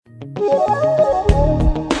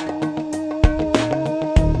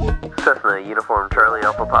Cessna Uniform Charlie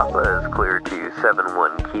Alpha Papa is clear to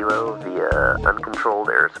 71 Kilo via uncontrolled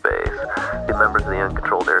airspace. The members of the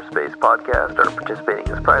Uncontrolled Airspace podcast are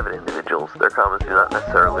participating as private individuals. Their comments do not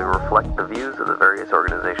necessarily reflect the views of the various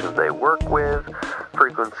organizations they work with.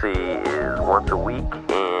 Frequency is once a week,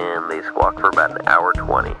 and they squawk for about an hour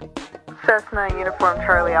 20. Cessna Uniform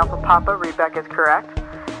Charlie Alpha Papa, readback is correct.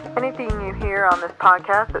 Anything you hear on this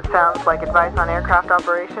podcast that sounds like advice on aircraft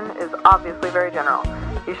operation is obviously very general.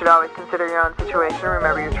 You should always consider your own situation,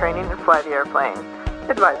 remember your training, and fly the airplane.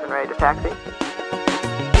 Advise when ready to taxi.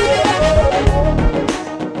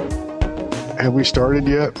 Have we started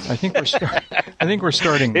yet? I think we're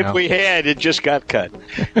starting now. If we had, it just got cut.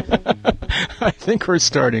 I think we're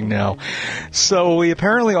starting now. So we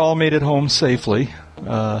apparently all made it home safely.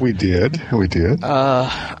 We did.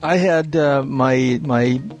 I had my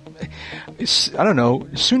I don't know,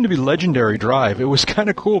 soon-to-be legendary drive. It was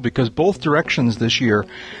kind of cool because both directions this year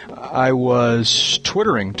I was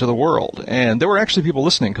twittering to the world, and there were actually people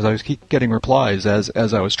listening because I was keep getting replies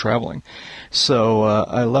as I was traveling. So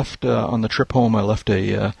I left on the trip home. I left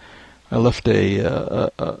a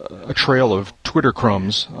trail of Twitter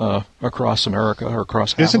crumbs across America, or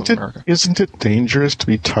across half of America. Isn't it dangerous to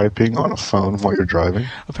be typing on a phone while you're driving?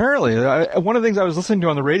 Apparently. One of the things I was listening to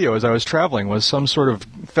on the radio as I was traveling was some sort of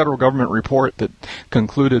federal government report that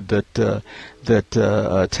concluded that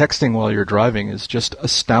texting while you're driving is just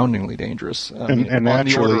astoundingly dangerous. And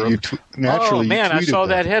naturally, oh man, I saw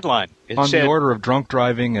that headline. It said, the order of drunk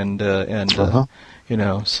driving and so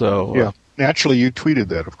yeah. Naturally, you tweeted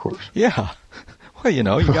that, of course. Yeah. Well, you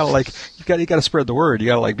gotta spread the word. You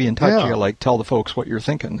gotta be in touch. Yeah. You gotta tell the folks what you're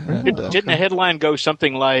thinking. And, didn't the headline go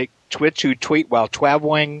something like "Twits who tweet while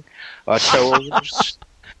traveling toes"?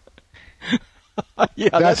 Yeah,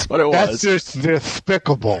 that's what it was. That's just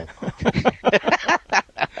despicable.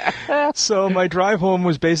 So my drive home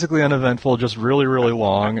was basically uneventful, just really, really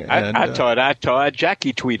long. And, I taught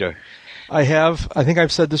Jackie Tweeter. I think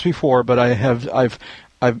I've said this before, but I've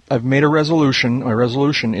made a resolution. My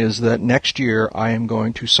resolution is that next year I am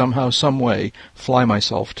going to somehow, some way, fly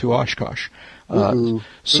myself to Oshkosh. So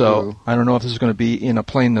I don't know if this is going to be in a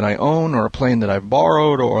plane that I own or a plane that I've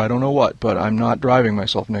borrowed or I don't know what, but I'm not driving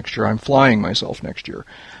myself next year. I'm flying myself next year.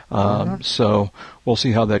 So we'll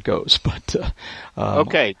see how that goes. But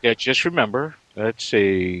okay, just remember, let's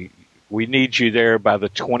see. We need you there by the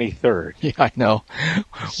 23rd. Yeah, I know.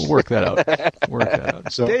 We'll work that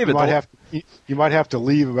out. So David, you might have to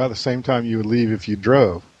leave about the same time you would leave if you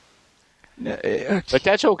drove. But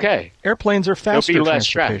that's okay. Airplanes are faster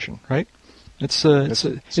transportation, right? It's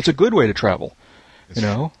a good way to travel. You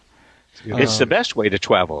know, it's the best way to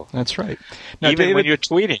travel. That's right. Now, even David, when you're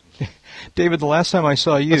tweeting. David, the last time I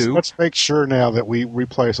saw you... Let's make sure now that we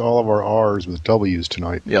replace all of our R's with W's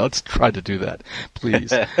tonight. Yeah, let's try to do that,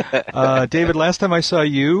 please. David, last time I saw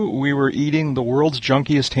you, we were eating the world's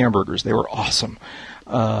junkiest hamburgers. They were awesome.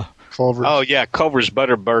 Culver's. Oh, yeah, Culver's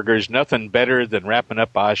Butter Burgers. Nothing better than wrapping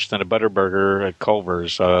up Osh than a Butter Burger at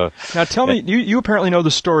Culver's. Now, tell me, you apparently know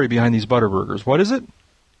the story behind these Butter Burgers. What is it?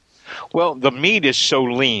 Well, the meat is so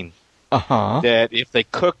lean that if they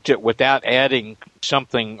cooked it without adding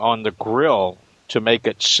something on the grill to make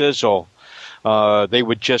it sizzle, they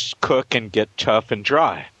would just cook and get tough and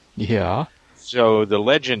dry. Yeah. So the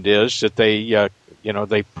legend is that they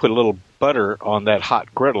put a little butter on that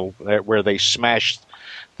hot griddle where they smashed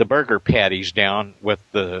the burger patties down with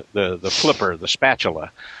the flipper, the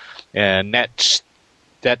spatula, and that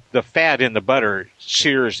the fat in the butter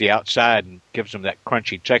sears the outside and gives them that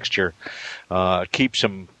crunchy texture, keeps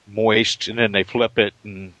them moist, and then they flip it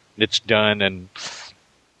and it's done, and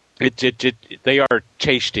they are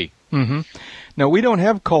tasty. Mm-hmm. Now, we don't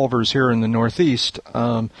have Culver's here in the Northeast.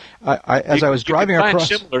 I was driving across... You can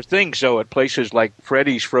find similar things, though, at places like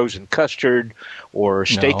Freddy's Frozen Custard or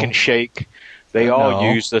Steak and Shake. They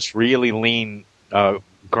all use this really lean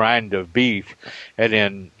grind of beef, and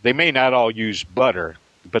then they may not all use butter,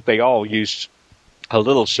 but they all use a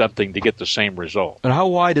little something to get the same result. And how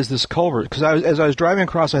wide is this Culver's? Because as I was driving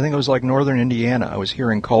across, I think it was like northern Indiana, I was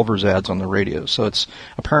hearing Culver's ads on the radio. So it's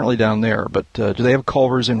apparently down there. But do they have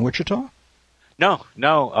Culver's in Wichita? No.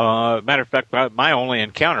 Matter of fact, my only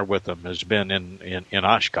encounter with them has been in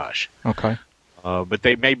Oshkosh. Okay. But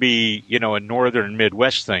they may be, a northern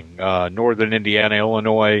Midwest thing, northern Indiana,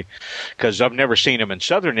 Illinois, because I've never seen them in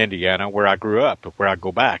southern Indiana, where I grew up, where I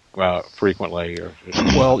go back frequently.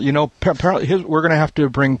 Well, apparently we're going to have to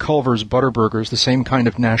bring Culver's Butterburgers, the same kind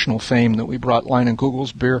of national fame that we brought Line and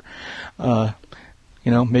Kugel's beer.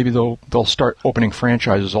 Maybe they'll start opening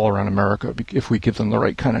franchises all around America if we give them the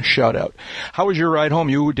right kind of shout out. How was your ride home?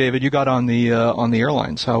 You, David, you got on the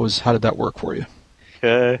airlines. How did that work for you?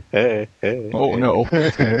 Oh no!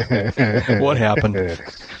 What happened?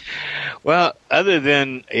 Well, other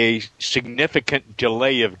than a significant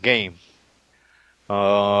delay of game,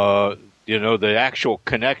 the actual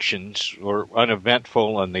connections were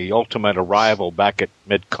uneventful, and the ultimate arrival back at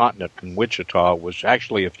Mid-Continent in Wichita was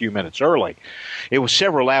actually a few minutes early. It was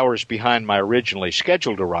several hours behind my originally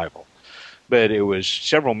scheduled arrival, but it was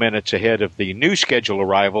several minutes ahead of the new scheduled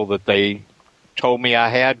arrival that they told me I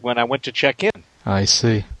had when I went to check in. I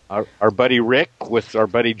see. Our buddy Rick with our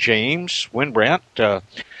buddy James Winbrandt,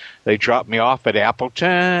 they dropped me off at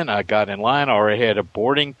Appleton. I got in line. I already had a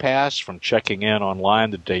boarding pass from checking in online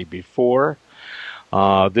the day before.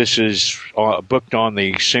 This is booked on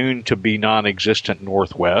the soon-to-be non-existent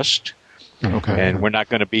Northwest. Okay. And we're not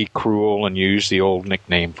going to be cruel and use the old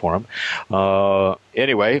nickname for them.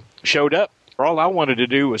 Anyway, showed up. All I wanted to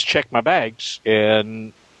do was check my bags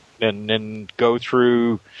and then go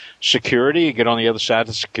through security, get on the other side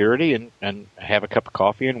of security, and have a cup of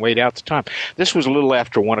coffee and wait out the time. This was a little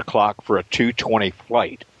after 1 o'clock for a 2:20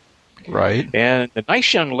 flight. Right. And a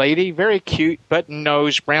nice young lady, very cute, button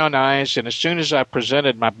nose, brown eyes, and as soon as I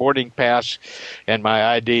presented my boarding pass and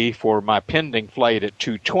my ID for my pending flight at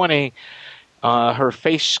 2:20, her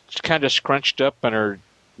face kind of scrunched up and her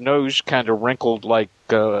nose kind of wrinkled like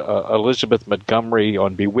Elizabeth Montgomery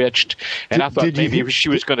on Bewitched, and I thought maybe she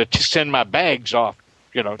was going to send my bags off.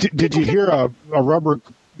 Did you hear a rubber?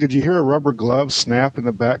 Did you hear a rubber glove snap in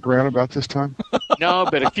the background about this time? No,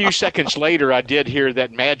 but a few seconds later, I did hear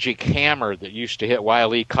that magic hammer that used to hit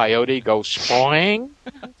Wile E. Coyote go spring,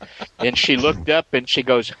 and she looked up and she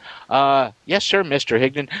goes, "Yes, sir, Mr.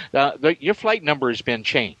 Higdon. Your flight number has been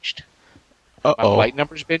changed." My flight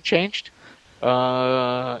number's been changed?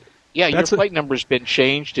 Your flight number's been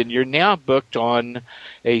changed, and you're now booked on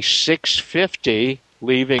a 6:50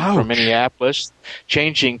 leaving from Minneapolis,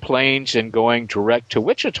 changing planes and going direct to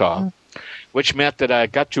Wichita, which meant that I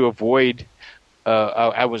got to avoid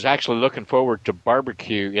I was actually looking forward to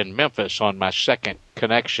barbecue in Memphis on my second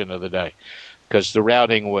connection of the day, because the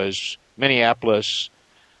routing was Minneapolis,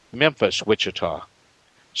 Memphis, Wichita.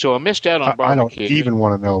 So I missed out on barbecue. I don't even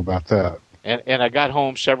want to know about that. And I got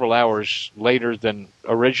home several hours later than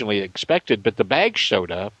originally expected, but the bag showed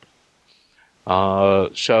up.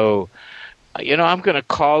 So, I'm going to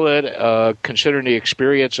call it, considering the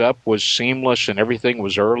experience up was seamless and everything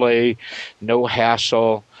was early, no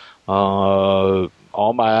hassle. All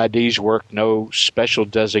my IDs worked, no special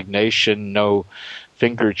designation, no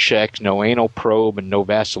finger checks, no anal probe, and no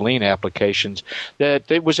Vaseline applications. That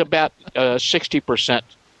it was about 60%,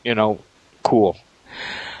 cool.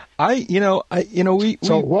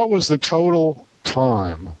 So what was the total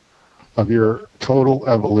time of your total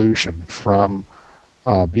evolution from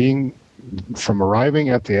arriving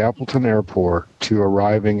at the Appleton airport to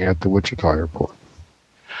arriving at the Wichita airport?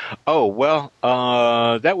 Oh, well,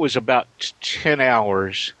 that was about 10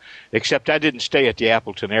 hours, except I didn't stay at the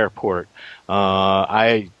Appleton airport.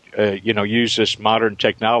 I use this modern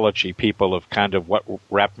technology people have kind of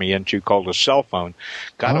wrapped me into called a cell phone.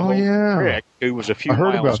 Got a hold of Rick, who was a few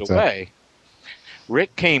miles away.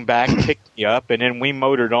 Rick came back, picked me up, and then we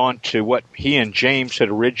motored on to what he and James had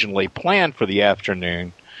originally planned for the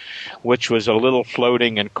afternoon, which was a little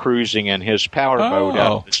floating and cruising in his powerboat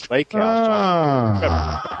out of this lake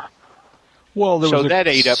house. Well, that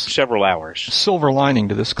ate up several hours. Silver lining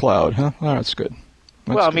to this cloud, huh? Oh, that's good.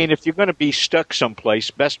 I mean, if you're going to be stuck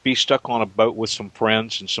someplace, best be stuck on a boat with some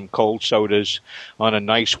friends and some cold sodas on a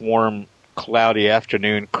nice, warm, cloudy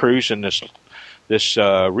afternoon, cruising this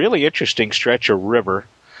really interesting stretch of river,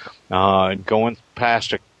 going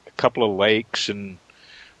past a couple of lakes and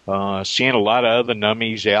seeing a lot of other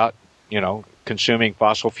nummies out, consuming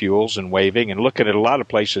fossil fuels and waving, and looking at a lot of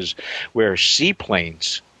places where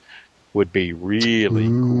seaplanes would be really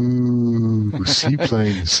cool.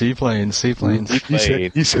 Seaplanes. Seaplanes. He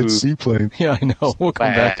said seaplane. Yeah, I know. We'll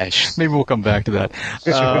come back. Maybe we'll come back to that.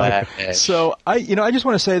 So I just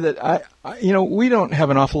want to say that we don't have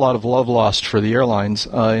an awful lot of love lost for the airlines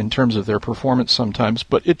in terms of their performance sometimes,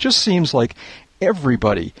 but it just seems like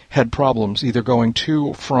everybody had problems either going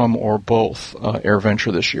to, from, or both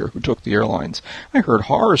AirVenture this year who took the airlines. I heard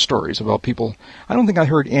horror stories about people. I don't think I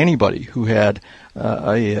heard anybody who had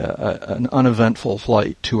an uneventful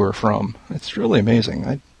flight to or from. It's really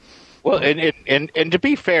amazing. And to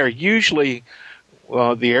be fair, usually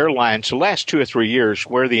the airlines, the last 2 or 3 years,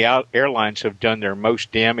 where the airlines have done their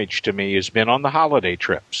most damage to me has been on the holiday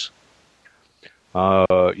trips.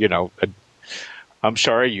 I'm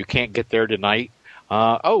sorry, you can't get there tonight.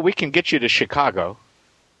 We can get you to Chicago,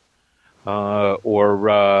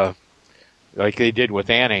 or like they did with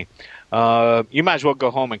Annie. You might as well go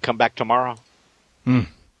home and come back tomorrow.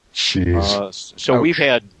 Jeez. So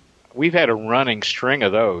we've had a running string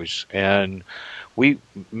of those, and we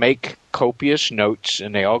make copious notes,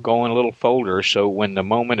 and they all go in a little folder. So when the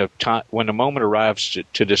moment arrives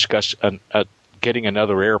to discuss getting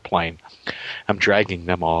another airplane, I'm dragging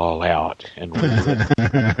them all out and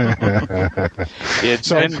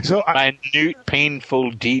it's minute,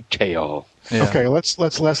 painful detail. Yeah. Okay,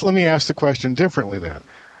 let me ask the question differently then.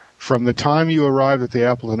 From the time you arrived at the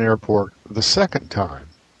Appleton Airport the second time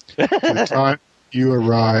to the time you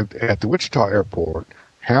arrived at the Wichita Airport,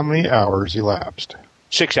 how many hours elapsed?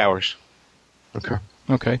 6 hours.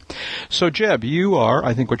 Okay. So, Jeb, you are,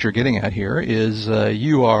 I think what you're getting at here is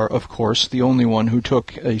you are, of course, the only one who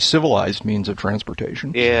took a civilized means of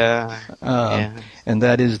transportation. Yeah. And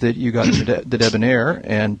that is that you got the Debonair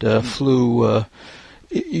and flew,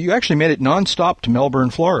 you actually made it nonstop to Melbourne,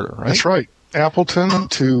 Florida, right? That's right. Appleton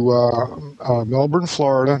to Melbourne,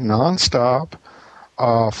 Florida, nonstop.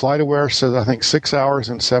 FlightAware says, I think, 6 hours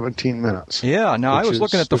and 17 minutes. Yeah. Now, I was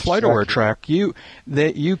looking at the FlightAware track. You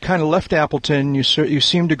kind of left Appleton. You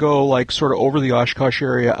seemed to go like sort of over the Oshkosh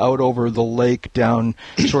area, out over the lake, down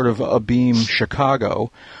sort of Abeam,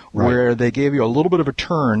 Chicago, where they gave you a little bit of a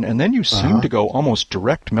turn, and then you seemed to go almost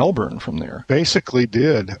direct Melbourne from there. Basically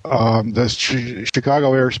did. The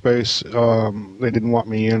Chicago airspace, they didn't want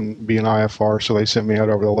me being IFR, so they sent me out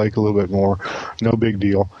over the lake a little bit more. No big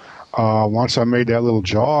deal. Once I made that little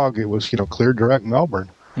jog, it was, clear direct Melbourne.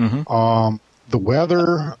 The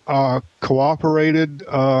weather cooperated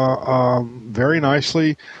very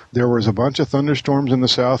nicely. There was a bunch of thunderstorms in the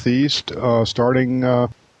southeast, starting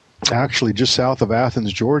actually just south of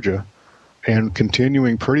Athens, Georgia, and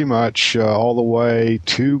continuing pretty much all the way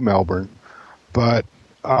to Melbourne. But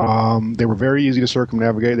they were very easy to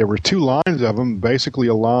circumnavigate. There were two lines of them, basically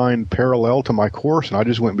a line parallel to my course, and I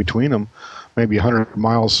just went between them. Maybe 100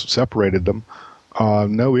 miles separated them.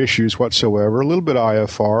 No issues whatsoever. A little bit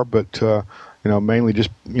IFR, but mainly just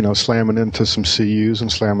slamming into some CUs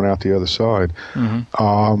and slamming out the other side. It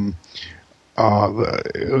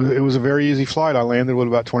was a very easy flight. I landed with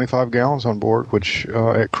about 25 gallons on board, which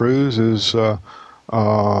at cruise is hour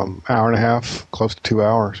and a half, close to 2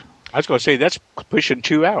 hours. I was going to say that's pushing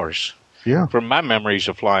 2 hours. Yeah, from my memories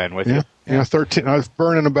of flying with you. Yeah, 13. I was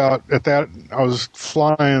burning about at that. I was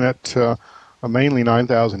flying at mainly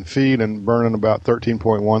 9,000 feet and burning about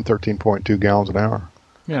 13.1, 13.2 gallons an hour.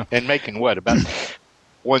 Yeah, and making what, about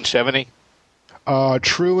 170?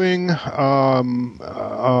 Truing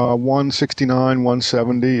 169,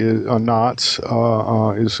 170 knots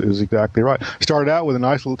is exactly right. Started out with a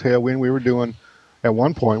nice little tailwind. We were doing at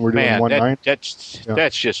one point. We're doing 190.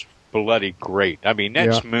 That's just bloody great. I mean,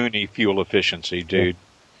 that's Mooney fuel efficiency, dude.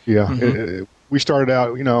 Yeah. We started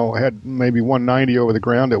out, had maybe 190 over the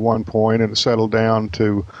ground at one point, and it settled down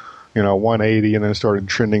to, 180, and then started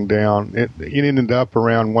trending down. It ended up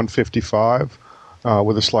around 155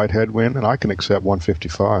 with a slight headwind, and I can accept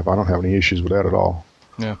 155. I don't have any issues with that at all.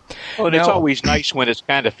 Yeah. Well, and it's always nice when it's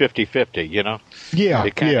kind of 50-50, Yeah.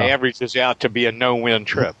 It kind of averages out to be a no-win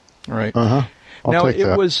trip. Right. I'll take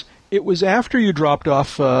that. It was after you dropped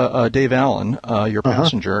off Dave Allen, your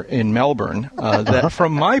passenger, in Melbourne, that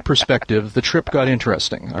from my perspective, the trip got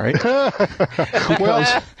interesting, all right?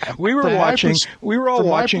 Because we were all watching. From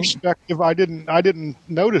my perspective, I didn't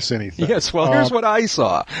notice anything. Yes, well, here's what I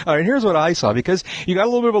saw. All right, here's what I saw, because you got a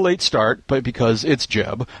little bit of a late start, but because it's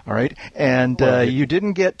Jeb, all right? And you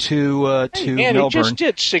didn't get to Melbourne. He just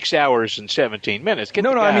did 6 hours and 17 minutes.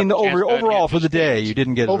 I mean, overall for the day, you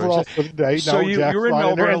didn't get overall for the day. So you were in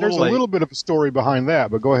Melbourne a little bit of a story behind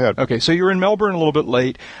that, but go ahead. Okay, so you're in Melbourne a little bit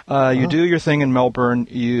late. You do your thing in Melbourne.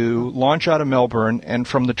 You launch out of Melbourne, and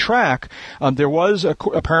from the track, there was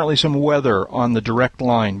apparently some weather on the direct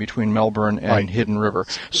line between Melbourne and Hidden River.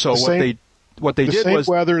 So what they did was the same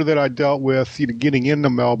weather that I dealt with getting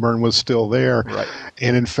into Melbourne was still there. Right.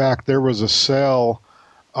 And in fact, there was a cell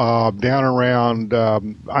down around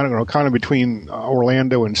kind of between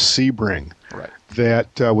Orlando and Sebring. Right.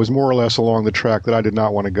 That was more or less along the track that I did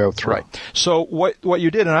not want to go through. Right. So what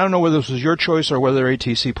you did, and I don't know whether this was your choice or whether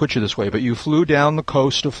ATC put you this way, but you flew down the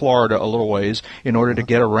coast of Florida a little ways in order to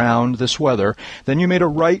get around this weather. Then you made a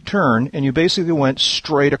right turn, and you basically went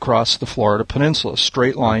straight across the Florida Peninsula,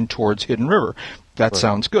 straight line towards Hidden River. That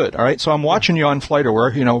sounds good. All right. So I'm watching you on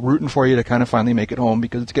FlightAware, rooting for you to kind of finally make it home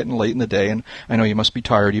because it's getting late in the day, and I know you must be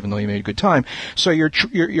tired even though you made a good time. So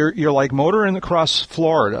you're like motoring across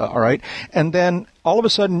Florida. All right. And then all of a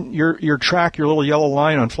sudden your track, your little yellow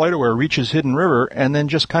line on FlightAware reaches Hidden River and then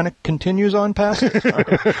just kind of continues on past it.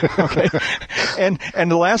 Okay.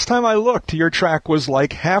 And the last time I looked, your track was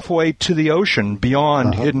like halfway to the ocean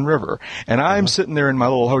beyond Hidden River. And I'm sitting there in my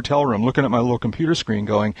little hotel room looking at my little computer screen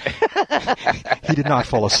going, he did not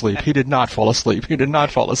fall asleep. He did not fall asleep. He did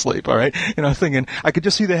not fall asleep. All right. Thinking, I could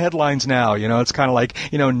just see the headlines now. It's kind of like,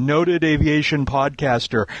 noted aviation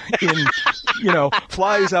podcaster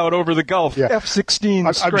flies out over the Gulf. Yeah.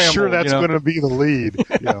 F-16 scramble. I'm sure that's going to be the lead.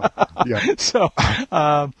 Yeah. So,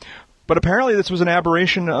 but apparently this was an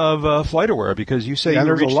aberration of FlightAware, because you say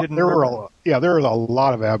you reached Hidden River. There are a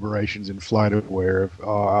lot of aberrations in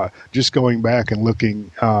FlightAware. Just going back and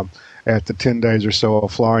looking at the 10 days or so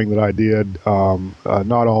of flying that I did,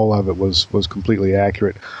 not all of it was completely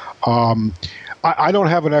accurate. I don't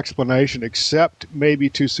have an explanation except maybe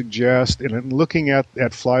to suggest, and in looking at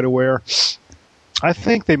FlightAware, I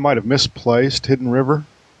think they might have misplaced Hidden River.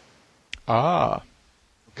 Ah.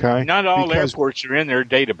 Okay. Not all airports are in their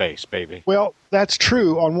database, baby. Well, that's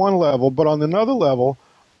true on one level, but on another level,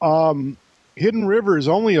 Hidden River is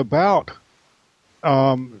only about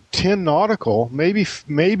 10 nautical,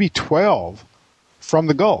 maybe 12 from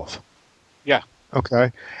the Gulf. Yeah.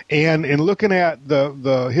 Okay. And in looking at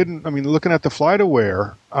looking at the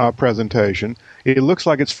FlightAware presentation, it looks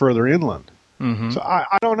like it's further inland. Mm-hmm. So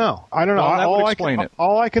I don't know. Well, that would explain it.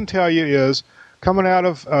 All I can tell you is, coming out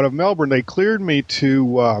of Melbourne, they cleared me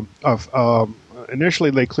to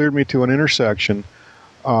initially they cleared me to an intersection.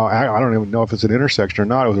 I don't even know if it's an intersection or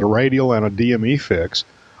not. It was a radial and a DME fix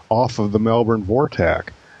off of the Melbourne Vortac,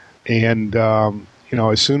 and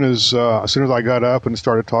as soon as I got up and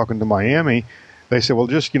started talking to Miami, they said, well,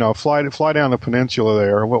 just fly down the peninsula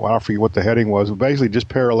there. Well, I forget what the heading was, but basically just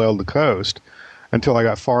parallel the coast until I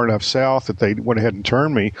got far enough south that they went ahead and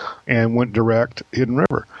turned me and went direct Hidden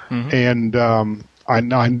River. Mm-hmm. And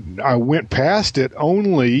I went past it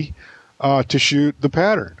only to shoot the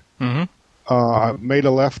pattern. Mm-hmm. I made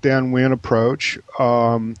a left downwind approach.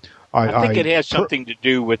 I think it has something to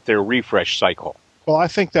do with their refresh cycle. Well, I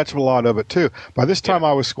think that's a lot of it too. By this time,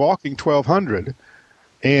 I was squawking 1200,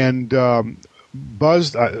 and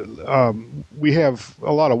buzzed. We have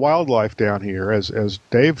a lot of wildlife down here, as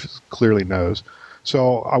Dave clearly knows.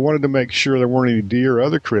 So I wanted to make sure there weren't any deer or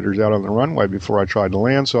other critters out on the runway before I tried to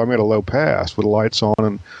land. So I made a low pass with the lights on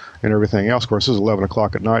and everything else. Of course, this is 11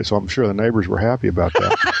 o'clock at night, so I'm sure the neighbors were happy about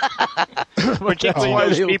that. Particularly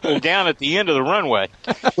those people down at the end of the runway.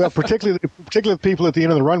 Well, particularly the people at the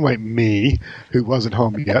end of the runway, me, who wasn't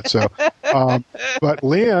home yet. So, but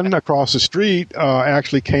Lynn across the street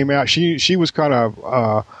actually came out. She was kind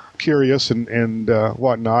of curious and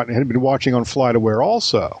whatnot, and had been watching on FlightAware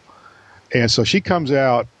also. And so she comes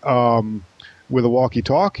out with a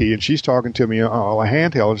walkie-talkie, and she's talking to me on a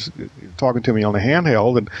handheld,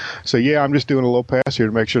 and say, "Yeah, I'm just doing a low pass here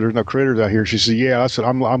to make sure there's no critters out here." She said, "Yeah,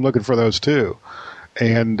 I'm looking for those too."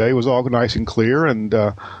 And it was all nice and clear, and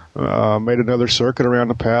made another circuit around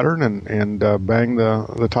the pattern, and banged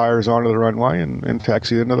the tires onto the runway and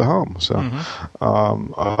taxied into the home. So,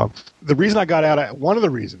 one of the reasons I got out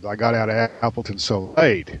of Appleton so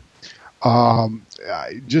late.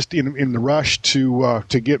 Just in the rush to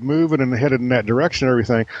get moving and headed in that direction and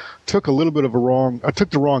everything, took a little bit of I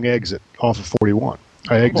took the wrong exit off of 41.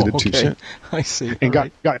 I exited too soon. I see. And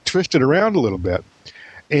got twisted around a little bit.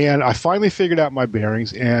 And I finally figured out my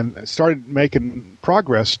bearings and started making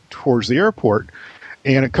progress towards the airport.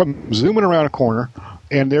 And it comes zooming around a corner,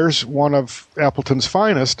 and there's one of Appleton's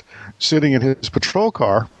finest sitting in his patrol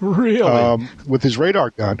car. Really? With his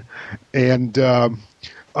radar gun. And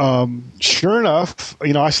sure enough,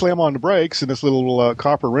 I slam on the brakes in this little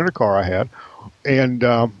copper renter car I had, and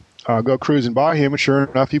go cruising by him. And sure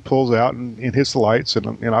enough, he pulls out and hits the lights,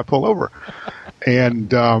 and I pull over.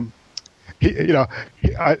 And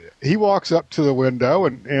he walks up to the window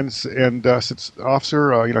and says,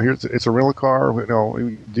 "Officer, here's it's a rental car.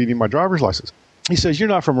 Do you need my driver's license?" He says, "You're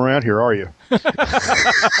not from around here, are you?"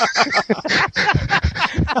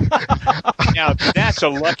 Now, that's a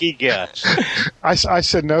lucky guess. I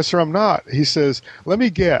said, "No, sir, I'm not." He says, "Let me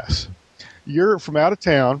guess. You're from out of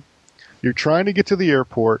town. You're trying to get to the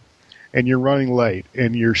airport, and you're running late,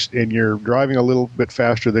 and you're driving a little bit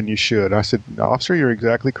faster than you should." I said, "Officer, you're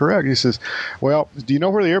exactly correct." He says, "Well, do you know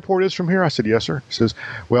where the airport is from here?" I said, "Yes, sir." He says,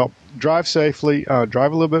 "Well, drive safely,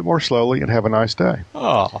 drive a little bit more slowly, and have a nice day."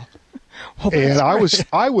 Oh. Well, and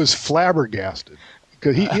I was flabbergasted,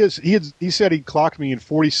 because he said he clocked me in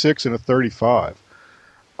 46 and a 35,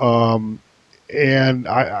 and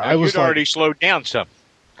I was you'd already slowed down some.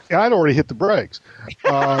 And I'd already hit the brakes,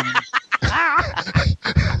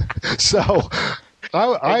 so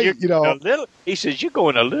He says, you're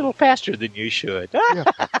going a little faster than you should. Yeah.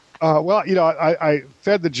 Well, I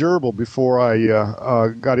fed the gerbil before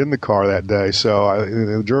I got in the car that day, so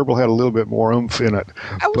the gerbil had a little bit more oomph in it.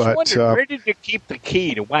 I was wondering, where did you keep the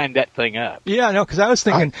key to wind that thing up? Yeah, no, because I was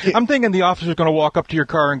thinking, I'm thinking the officer's going to walk up to your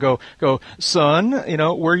car and go, son,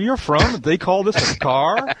 where you're from, they call this a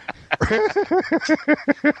car?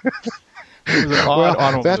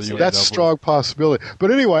 That's a strong possibility.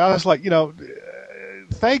 But anyway, I was like,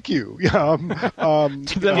 thank you. Did you happen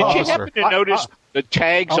to notice the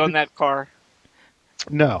tags on that car?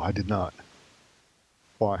 No, I did not.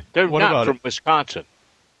 Why? They're not from Wisconsin.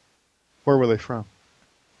 Where were they from?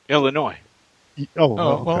 Illinois. Oh,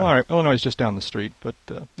 well, all right. Illinois is just down the street, but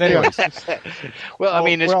anyways. Well, I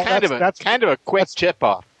mean, it's kind of a quick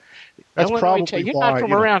tip-off. That's probably you're not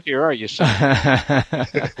from around here, are you, son? All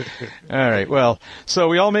right. Well, so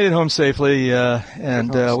we all made it home safely,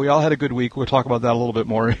 and we all had a good week. We'll talk about that a little bit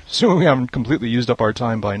more. Assuming we haven't completely used up our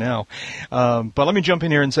time by now. But let me jump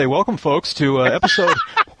in here and say welcome, folks, to episode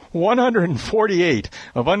 148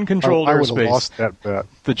 of Uncontrolled I Airspace. would have lost that bet.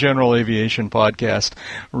 The General Aviation Podcast.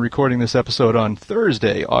 We're recording this episode on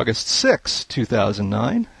Thursday, August 6,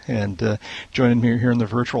 2009. And joining me here in the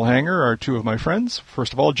virtual hangar are two of my friends.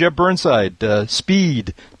 First of all, Jeb Burnside,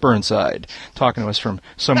 Speed Burnside, talking to us from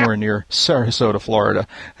somewhere near Sarasota, Florida.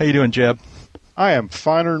 How you doing, Jeb? I am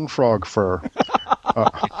finer than frog fur.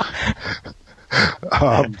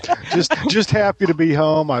 Just happy to be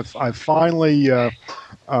home. I've finally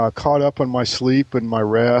caught up on my sleep and my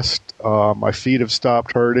rest. My feet have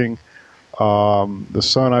stopped hurting. The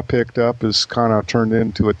sun I picked up is kind of turned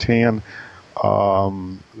into a tan.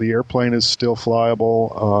 The airplane is still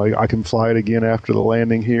flyable. I can fly it again after the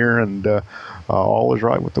landing here, and all is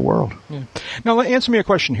right with the world. Yeah. Now, answer me a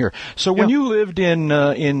question here. So when you lived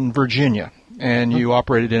in Virginia and you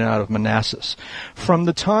operated in and out of Manassas, from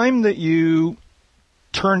the time that you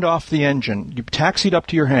turned off the engine, you taxied up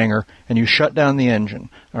to your hangar, and you shut down the engine,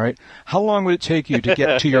 all right, how long would it take you to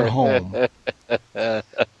get to your home?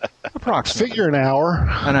 Approximately. Figure an hour.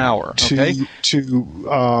 An hour, okay. To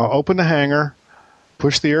open the hangar,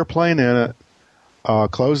 push the airplane in it,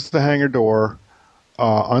 close the hangar door,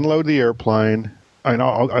 unload the airplane.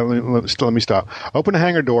 Let me stop. Open the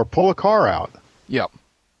hangar door, pull a car out. Yep.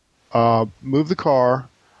 Move the car,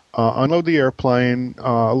 unload the airplane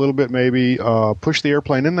a little bit maybe, push the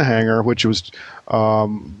airplane in the hangar, which was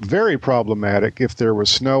very problematic if there was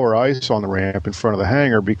snow or ice on the ramp in front of the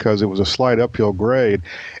hangar because it was a slight uphill grade.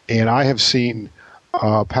 And I have seen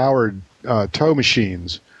powered tow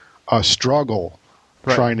machines struggle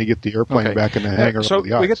trying to get the airplane back in the hangar. So over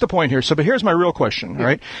the ice. We get the point here. But here's my real question, all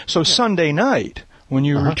right? So Sunday night, when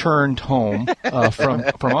you returned home from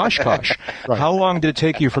Oshkosh, how long did it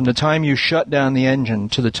take you from the time you shut down the engine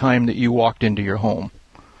to the time that you walked into your home?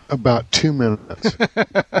 About 2 minutes.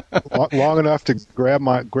 Long enough to grab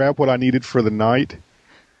what I needed for the night,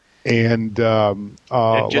 and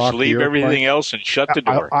just leave everything else and shut the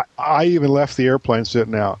door. I even left the airplane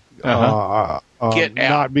sitting out. Get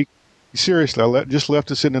out. Seriously, I just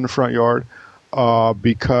left it sitting in the front yard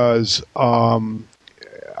because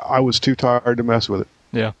I was too tired to mess with it.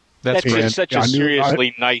 Yeah. That's just such a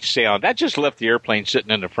seriously nice sound. That just left the airplane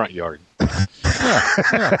sitting in the front yard.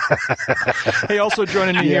 Yeah. Hey, also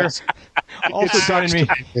joining me here. Also joining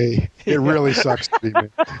me. It really sucks to be me.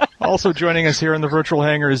 Also joining us here in the virtual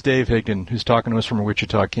hangar is Dave Higdon, who's talking to us from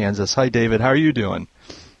Wichita, Kansas. Hi, David. How are you doing?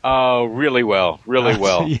 Oh, really well. Really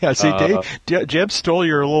well. Yeah, see, Jeb stole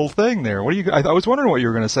your little thing there. What do you? I was wondering what you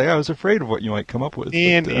were going to say. I was afraid of what you might come up with. So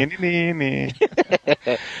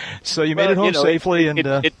you made it home safely,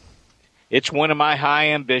 and it's one of my high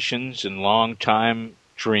ambitions and long-time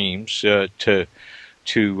dreams to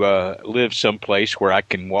live someplace where I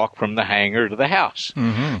can walk from the hangar to the house.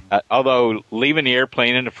 Mm-hmm. Although leaving the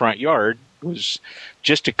airplane in the front yard was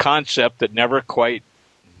just a concept that never quite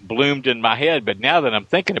bloomed in my head, but now that I'm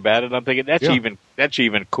thinking about it, I'm thinking that's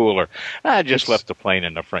even cooler. I just left the plane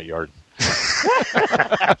in the front yard.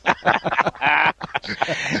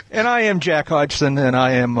 And I am Jack Hodgson, and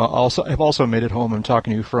I am have also made it home. I'm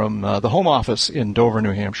talking to you from the home office in Dover,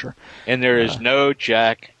 New Hampshire. And there is no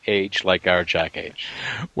Jack H like our Jack H.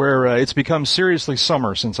 Where it's become seriously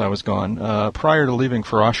summer since I was gone. Prior to leaving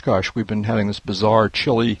for Oshkosh, we've been having this bizarre,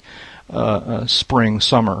 chilly spring,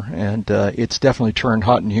 summer, and it's definitely turned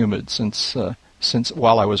hot and humid since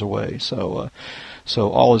while I was away. So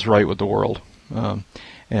all is right with the world.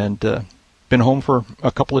 Been home for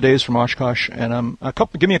a couple of days from Oshkosh, and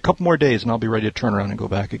give me a couple more days, and I'll be ready to turn around and go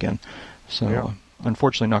back again. So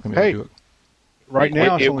unfortunately, not going to be able to do it right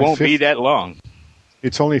now. It won't be that long.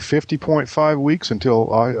 It's only 50.5 weeks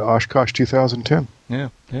until Oshkosh 2010. Yeah.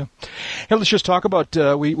 Hey, let's just talk about.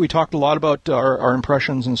 We talked a lot about our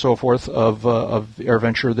impressions and so forth of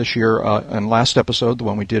AirVenture this year in last episode, the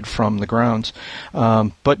one we did from the grounds. But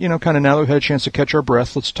kind of now that we've had a chance to catch our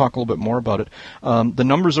breath, let's talk a little bit more about it. The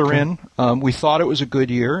numbers are in. We thought it was a good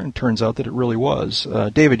year, and it turns out that it really was.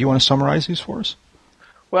 David, you want to summarize these for us?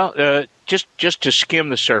 Well, just to skim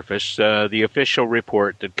the surface, the official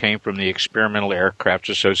report that came from the Experimental Aircraft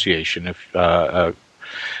Association,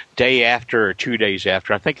 day after or 2 days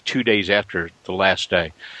after, I think 2 days after the last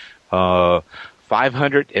day,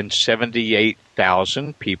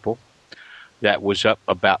 578,000 people. That was up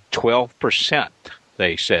about 12%,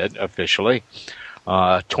 they said officially.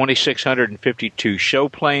 2,652 show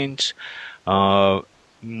planes.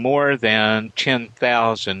 More than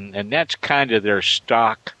 10,000, and that's kind of their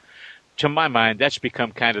stock. To my mind, that's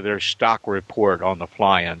become kind of their stock report on the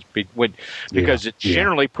fly-ins, because it's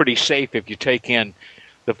generally pretty safe if you take in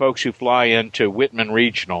the folks who fly into Whitman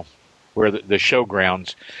Regional, where the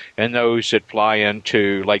showgrounds, and those that fly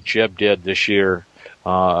into, like Jeb did this year,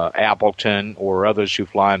 Appleton, or others who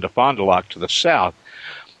fly into Fond du Lac to the south.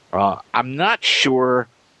 I'm not sure,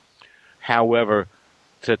 however,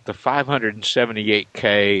 that the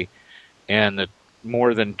 578K and the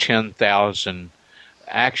more than 10,000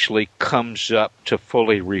 actually comes up to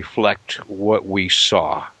fully reflect what we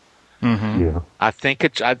saw. Mm-hmm. Yeah. I think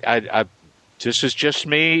it's this is just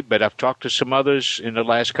me, but I've talked to some others in the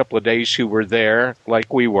last couple of days who were there,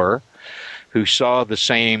 like we were, who saw the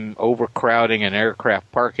same overcrowding in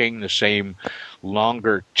aircraft parking, the same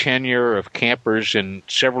longer tenure of campers in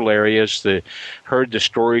several areas, heard the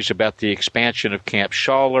stories about the expansion of Camp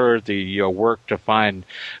Schaller, the work to find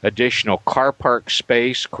additional car park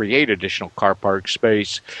space, create additional car park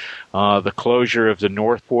space, the closure of the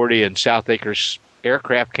North 40 and South Acres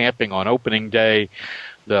aircraft camping on opening day,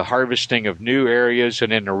 the harvesting of new areas,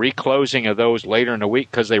 and then the reclosing of those later in the week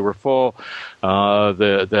because they were full,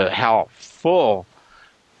 how full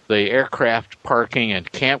the aircraft parking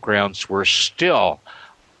and campgrounds were still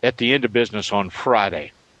at the end of business on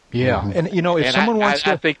Friday. Yeah, and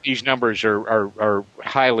I think these numbers are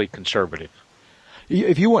highly conservative.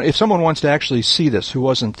 If someone wants to actually see this who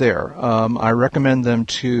wasn't there, I recommend them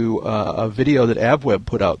to a video that AvWeb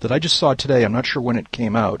put out that I just saw today. I'm not sure when it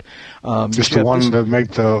came out. Just the one that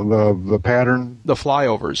make the pattern? The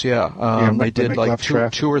flyovers, yeah. They did like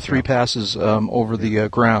two or three passes over the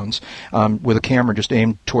grounds with a camera just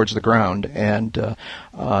aimed towards the ground, and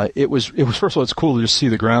it was first of all, it's cool to just see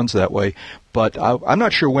the grounds that way. But I'm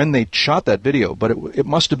not sure when they shot that video, but it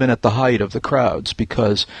must have been at the height of the crowds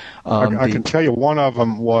because I can tell you one of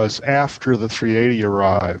them was after the 380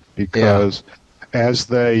 arrived because as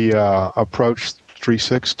they approached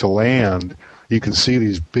 36 to land, you can see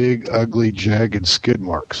these big, ugly, jagged skid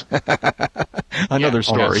marks. Another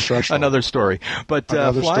story. But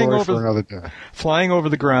flying over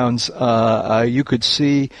the grounds, you could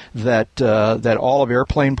see that all of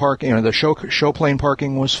airplane parking, the show plane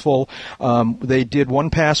parking was full. They did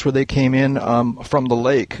one pass where they came in from the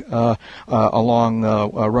lake along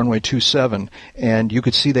runway 27, and you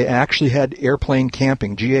could see they actually had airplane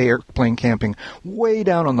camping, GA airplane camping, way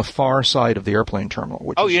down on the far side of the airplane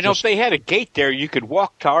terminal. If they had a gate there, you could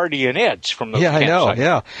walk to Artie and Ed's from those campsites. I know,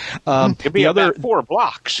 yeah. It'd be about 4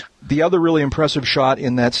 blocks. The other really impressive shot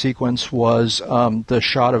in that sequence was the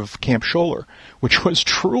shot of Camp Schaller, which was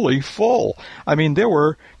truly full. I mean, there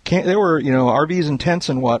were RVs and tents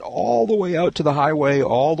and all the way out to the highway,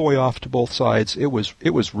 all the way off to both sides. It was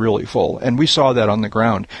really full, and we saw that on the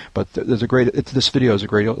ground. But this video is a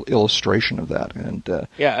great illustration of that. And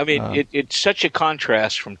it's such a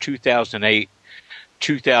contrast from 2008,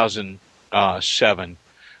 2007.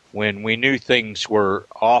 When we knew things were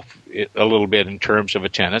off a little bit in terms of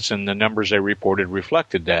attendance, and the numbers they reported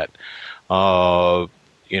reflected that.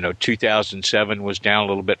 2007 was down a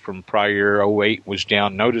little bit from prior year. 08 was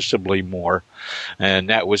down noticeably more, and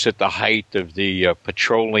that was at the height of the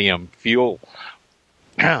petroleum fuel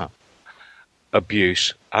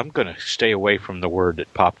abuse. I'm going to stay away from the word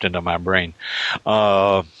that popped into my brain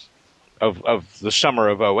of the summer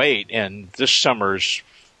of 08, and this summer's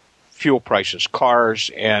fuel prices, cars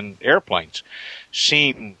and airplanes,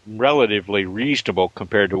 seem relatively reasonable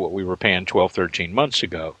compared to what we were paying 12, 13 months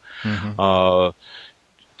ago. Mm-hmm.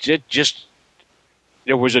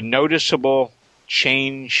 There was a noticeable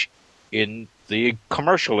change in the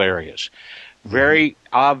commercial areas. Very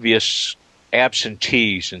obvious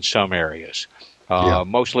absentees in some areas,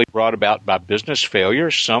 mostly brought about by business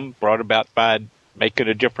failures, some brought about by making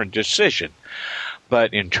a different decision.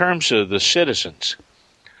 But in terms of the citizens,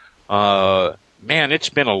 man, it's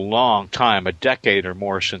been a long time, a decade or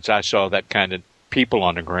more, since I saw that kind of people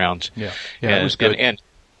on the grounds. Yeah, and, it was good.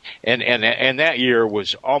 And that year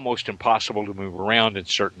was almost impossible to move around in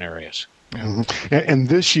certain areas. Yeah. Mm-hmm. And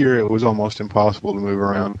this year it was almost impossible to move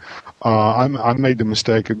around. I made the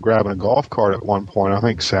mistake of grabbing a golf cart at one point, I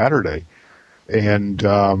think Saturday, and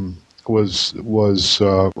was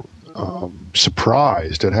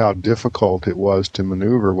surprised at how difficult it was to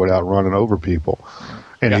maneuver without running over people.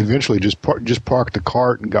 And eventually just parked the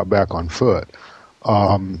cart and got back on foot.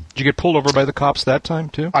 Did you get pulled over by the cops that time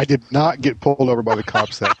too? I did not get pulled over by the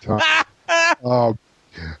cops that time.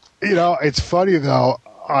 It's funny though.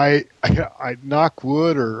 I knock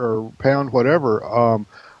wood or pound whatever.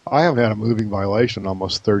 I haven't had a moving violation in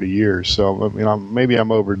almost 30 years, so maybe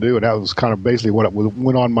I'm overdue. And that was kind of basically what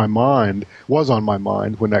was on my mind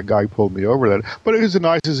when that guy pulled me over. That, but it was as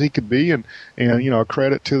nice as he could be, and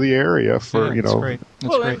credit to the area for That's great.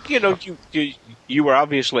 That's great. You were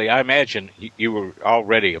obviously, I imagine, you were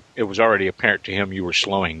already. It was already apparent to him you were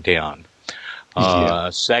slowing down.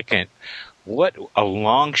 Second, what a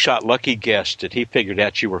long shot lucky guess that he figured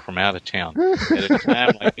out you were from out of town at a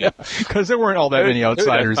time like that. Because there weren't all that many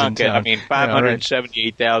outsiders in town. I mean,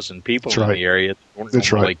 578,000 people in the area.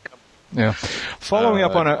 That's right. Yeah. Following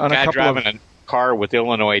up on a couple driving a car with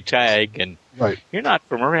Illinois tag, and right. You're not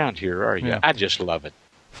from around here, are you? Yeah. I just love it.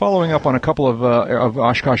 Following up on a couple of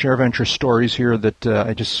Oshkosh AirVenture stories here that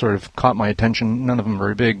I just sort of caught my attention. None of them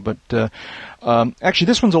very big, but actually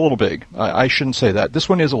this one's a little big. I shouldn't say that. This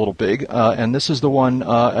one is a little big, and this is the one.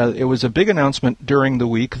 It was a big announcement during the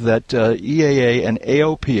week that EAA and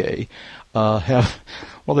AOPA have.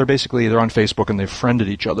 Well, they're on Facebook and they've friended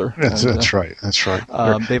each other. That's right.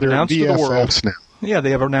 They've announced to the world. Now. Yeah,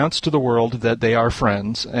 they have announced to the world that they are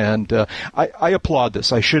friends, and I applaud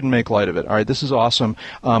this. I shouldn't make light of it. All right, this is awesome.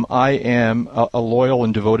 I am a loyal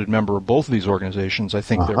and devoted member of both of these organizations. I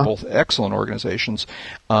think they're both excellent organizations,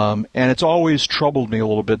 and it's always troubled me a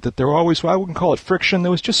little bit that there always, I wouldn't call it friction,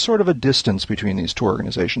 there was just sort of a distance between these two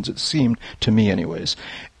organizations, it seemed to me anyways.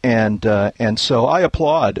 And so I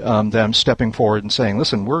applaud them stepping forward and saying,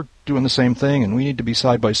 listen, we're doing the same thing and we need to be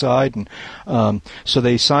side by side. And so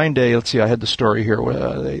they signed let's see, I had the story here.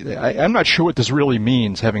 I'm not sure what this really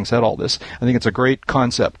means, having said all this. I think it's a great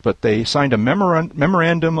concept, but they signed a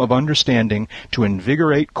memorandum of understanding to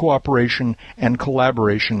invigorate cooperation and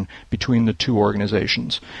collaboration between the two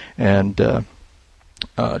organizations. And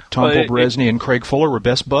Tom Poberezny and Craig Fuller were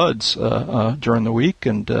best buds during the week,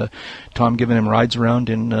 and Tom giving him rides around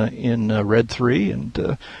in Red 3,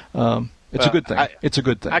 and it's a good thing. It's a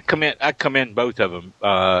good thing. I commend both of them.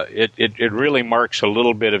 It really marks a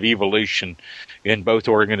little bit of evolution in both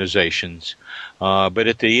organizations. But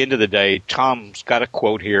at the end of the day, Tom's got a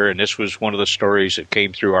quote here, and this was one of the stories that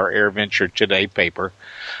came through our AirVenture Today paper.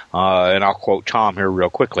 And I'll quote Tom here real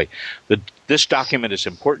quickly. This document is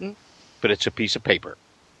important, but it's a piece of paper,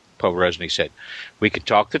 Poberezny said. We can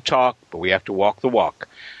talk the talk, but we have to walk the walk.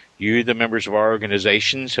 You, the members of our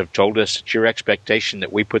organizations, have told us that your expectation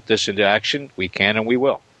that we put this into action, we can and we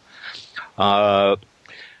will. I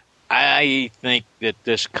think that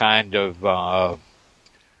this kind of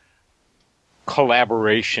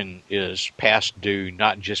collaboration is past due,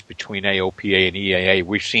 not just between AOPA and EAA.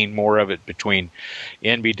 We've seen more of it between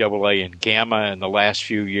NBAA and Gamma in the last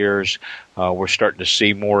few years. We're starting to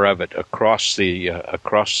see more of it across the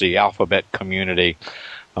alphabet community.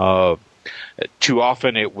 Too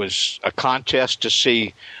often it was a contest to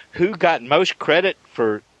see who got most credit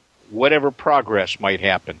for whatever progress might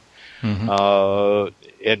happen. Mm-hmm.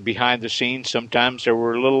 And behind the scenes, sometimes there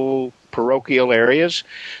were little parochial areas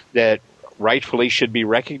that rightfully should be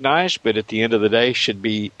recognized, but at the end of the day should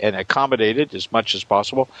be and accommodated as much as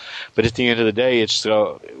possible. But at the end of the day, it's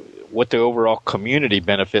what the overall community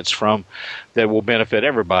benefits from that will benefit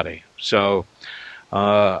everybody. So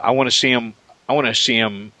I want to see them. I want to see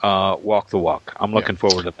them walk the walk. I'm looking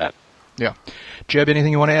forward to that. Yeah. Jeb,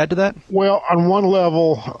 anything you want to add to that? Well, on one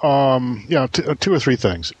level, two or three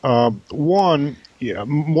things. One,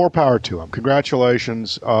 more power to them.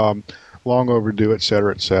 Congratulations. Long overdue, et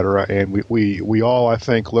cetera, et cetera. And we all, I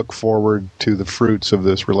think, look forward to the fruits of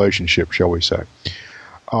this relationship, shall we say.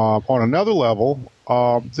 On another level,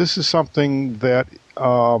 this is something that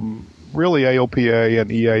really AOPA and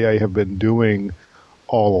EAA have been doing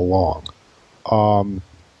all along.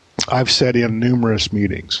 I've sat in numerous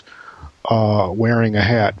meetings wearing a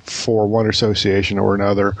hat for one association or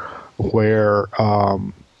another where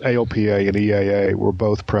AOPA and EAA were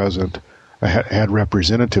both present, had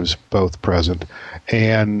representatives both present,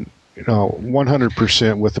 and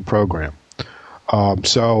 100% with the program.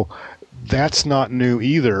 So That's not new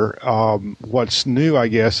either. What's new, I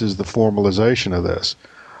guess, is the formalization of this.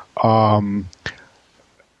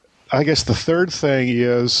 I guess the third thing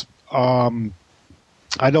is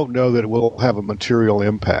I don't know that it will have a material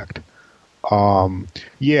impact. One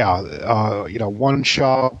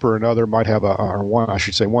shop or another might have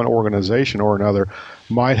one organization or another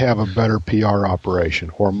might have a better PR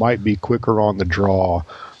operation or might be quicker on the draw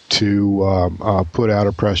to put out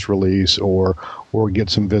a press release or get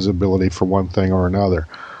some visibility for one thing or another.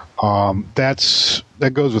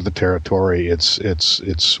 That goes with the territory. It's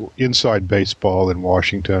inside baseball in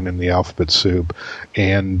Washington in the alphabet soup,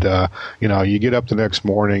 and you get up the next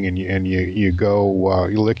morning and you go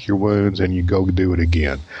you lick your wounds and you go do it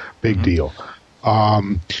again. Big deal.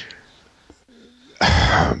 I'm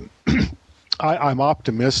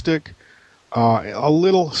optimistic, a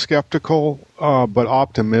little skeptical, but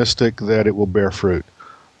optimistic that it will bear fruit.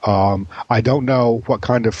 I don't know what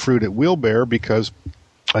kind of fruit it will bear because,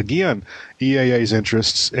 again, EAA's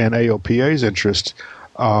interests and AOPA's interests,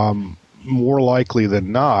 more likely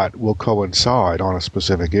than not, will coincide on a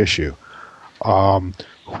specific issue.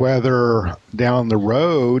 Whether down the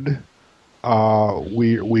road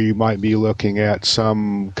we might be looking at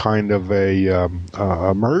some kind of a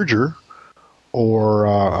merger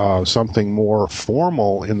or something more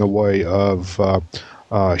formal in the way of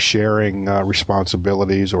sharing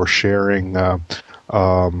responsibilities or sharing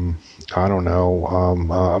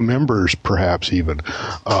members, perhaps even,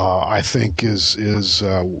 I think is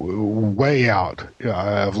way out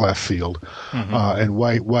of left field and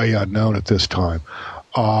way unknown at this time.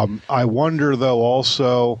 I wonder, though,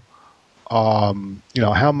 also,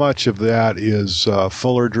 how much of that is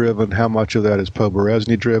Fuller driven, how much of that is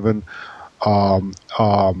Poberezny driven. I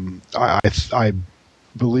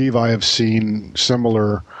believe I have seen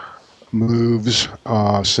similar moves,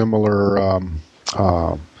 similar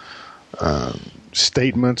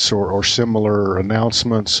statements or similar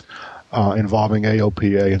announcements involving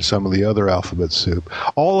AOPA and some of the other alphabet soup,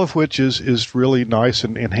 all of which is really nice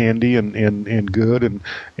and handy and good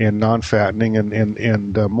and non-fattening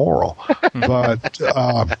and moral. But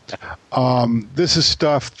this is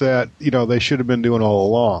stuff that they should have been doing all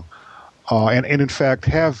along. And in fact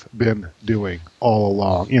have been doing all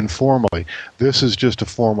along informally. This is just a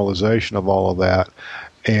formalization of all of that.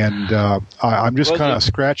 And I'm just kind of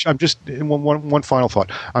one final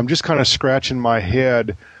thought. I'm just kind of scratching my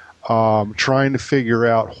head, trying to figure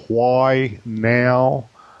out why now,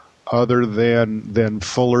 other than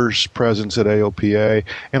Fuller's presence at AOPA,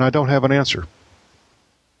 and I don't have an answer.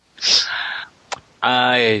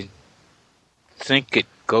 I think it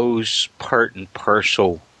goes part and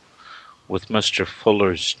parcel with Mr.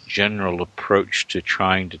 Fuller's general approach to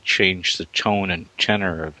trying to change the tone and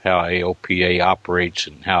tenor of how AOPA operates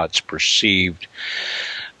and how it's perceived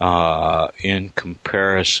in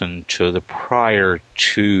comparison to the prior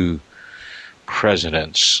two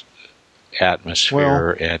presidents'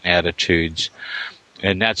 atmosphere and attitudes.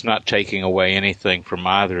 And that's not taking away anything from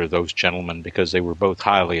either of those gentlemen because they were both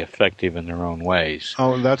highly effective in their own ways.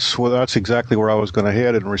 Oh, that's exactly where I was going to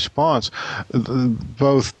head in response.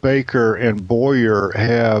 Both Baker and Boyer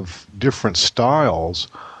have different styles.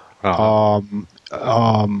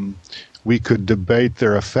 We could debate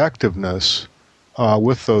their effectiveness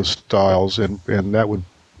with those styles, and that would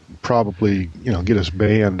probably get us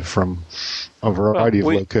banned from a variety of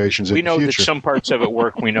locations. We know that some parts of it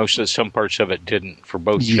worked. We know that some parts of it didn't for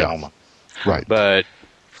both gentlemen. Right. But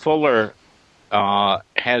Fuller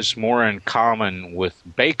has more in common with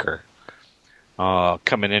Baker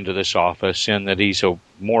coming into this office in that he's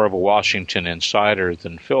more of a Washington insider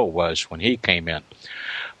than Phil was when he came in.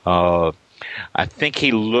 I think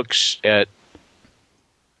he looks at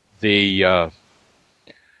the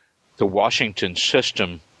Washington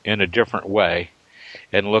system in a different way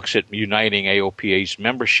and looks at uniting AOPA's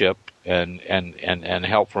membership and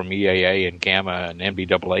help from EAA and GAMA and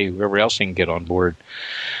NBAA, whoever else he can get on board,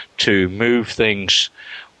 to move things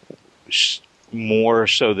more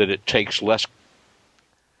so that it takes less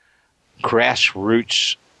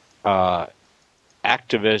grassroots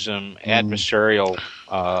activism, adversarial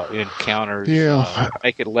encounters,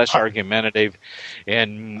 make it less argumentative,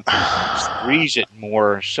 and freeze it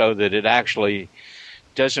more so that it actually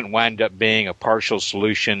doesn't wind up being a partial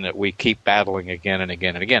solution that we keep battling again and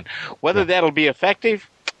again and again. Whether that'll be effective,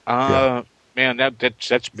 man,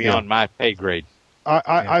 that's beyond my pay grade.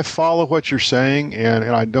 I follow what you're saying, and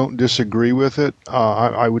I don't disagree with it.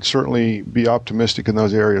 I would certainly be optimistic in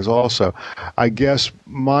those areas also. I guess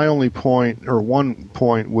my only point, or one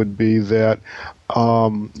point, would be that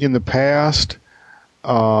in the past,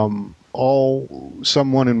 all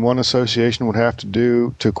someone in one association would have to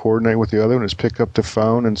do to coordinate with the other one is pick up the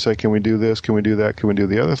phone and say, can we do this? Can we do that? Can we do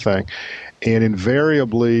the other thing? And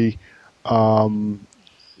invariably, the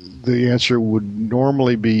answer would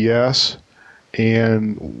normally be yes.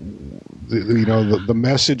 And the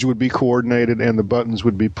message would be coordinated and the buttons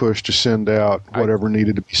would be pushed to send out whatever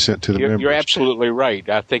needed to be sent to the members. You're absolutely right.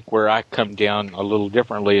 I think where I come down a little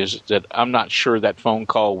differently is that I'm not sure that phone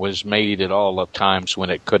call was made at all of times when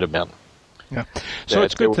it could have been. Yeah. So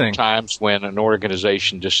it's a good thing. There were times when an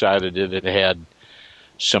organization decided that it had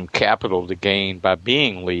some capital to gain by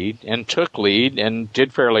being lead and took lead and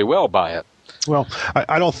did fairly well by it. Well,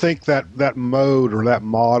 I don't think that mode or that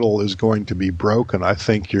model is going to be broken. I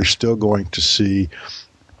think you're still going to see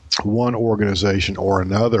one organization or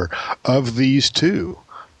another of these two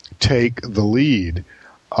take the lead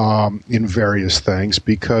in various things,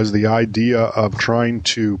 because the idea of trying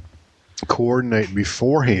to coordinate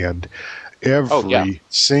beforehand every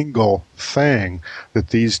single thing that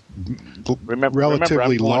these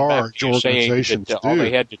relatively large organizations do. All they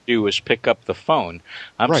had to do was pick up the phone.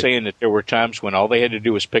 I'm saying that there were times when all they had to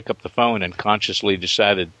do was pick up the phone and consciously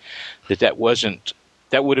decided that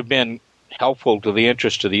would have been helpful to the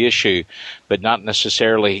interest of the issue, but not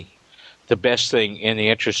necessarily the best thing in the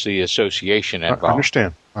interest of the association involved.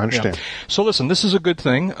 I understand. Yeah. So listen, this is a good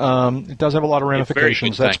thing. It does have a lot of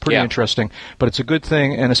ramifications. That's pretty interesting, but it's a good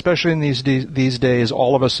thing, and especially in these days,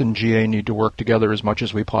 all of us in GA need to work together as much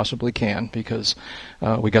as we possibly can, because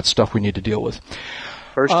we got stuff we need to deal with.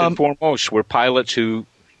 First and foremost, we're pilots who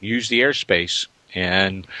use the airspace,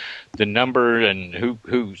 and the number and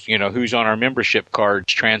who's on our membership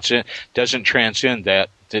cards doesn't transcend that.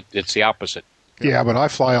 It's the opposite. Yeah, but I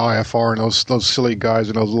fly IFR, and those silly guys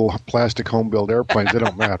in those little plastic home-built airplanes, they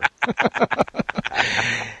don't matter.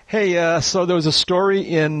 Hey, so there was a story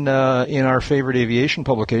in our favorite aviation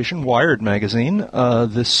publication, Wired magazine.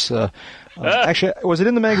 Actually, was it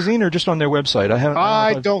in the magazine or just on their website?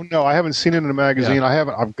 I don't know. I haven't seen it in the magazine.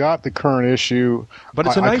 Yeah. I've got the current issue, but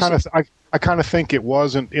it's I kind of think it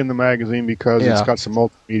wasn't in the magazine because it's got some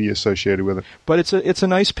multimedia associated with it. But it's a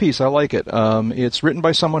nice piece. I like it. It's written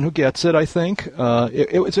by someone who gets it, I think.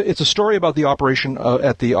 It's a story about the operation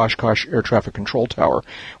at the Oshkosh Air Traffic Control Tower,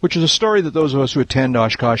 which is a story that those of us who attend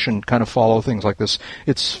Oshkosh and kind of follow things like this,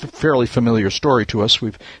 it's a fairly familiar story to us.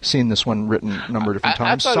 We've seen this one written a number of different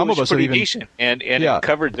times. I thought Some it was of us pretty have even decent, and it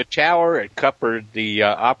covered the tower. It covered the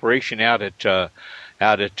operation out at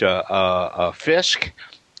Fisk.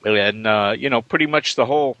 And, pretty much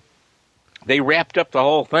they wrapped up the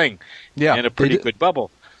whole thing in a pretty good bubble.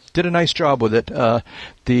 Did a nice job with it.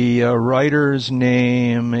 The writer's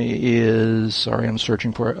name is, I'm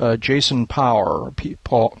searching for it, Jason Power,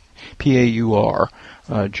 P-A-U-R.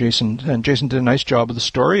 Jason did a nice job of the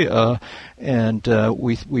story, and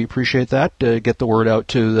we appreciate that. Get the word out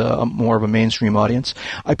to more of a mainstream audience.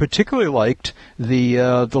 I particularly liked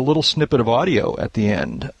the little snippet of audio at the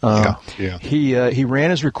end. He ran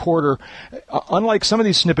his recorder. Unlike some of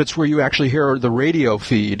these snippets where you actually hear the radio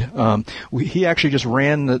feed, he actually just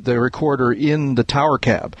ran the recorder in the tower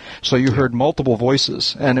cab, so you heard multiple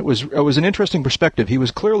voices, and it was an interesting perspective. He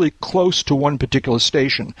was clearly close to one particular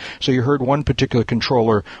station, so you heard one particular controller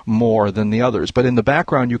more than the others. But in the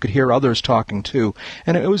background, you could hear others talking too,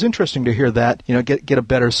 and it was interesting to hear that. Get a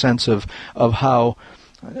better sense of how.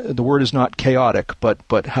 The word is not chaotic,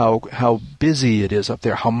 but how busy it is up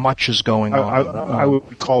there, how much is going on. I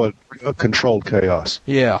would call it a controlled chaos.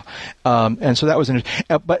 Yeah, and so that was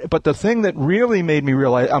but the thing that really made me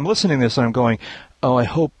realize, I'm listening to this and I'm going, oh, I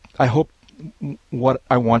hope what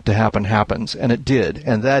I want to happen happens, and it did.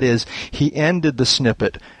 And that is, he ended the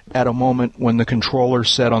snippet at a moment when the controller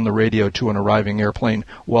said on the radio to an arriving airplane,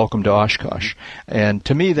 "Welcome to Oshkosh." And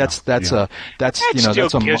to me, that just got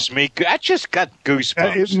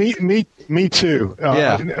goosebumps. Me too.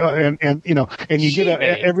 And you get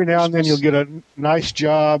every now and then you'll get a nice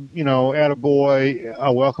job,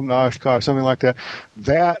 attaboy, welcome to Oshkosh, something like that.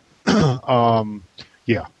 That,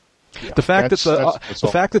 The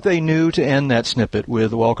fact that they knew to end that snippet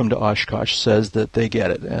with "Welcome to Oshkosh" says that they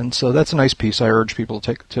get it, and so that's a nice piece. I urge people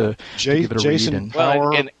to give it a Jason read.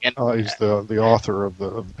 Power is the author of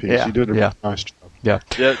the piece. Yeah, he did a nice job. Yeah.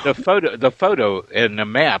 The photo and the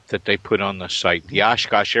map that they put on the site, the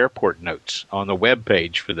Oshkosh Airport notes on the web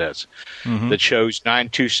page for this, that shows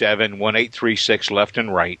 927, 1836 left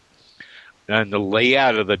and right, and the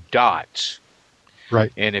layout of the dots.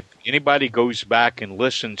 Right. And if anybody goes back and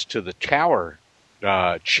listens to the tower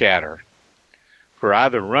chatter for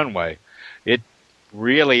either runway, it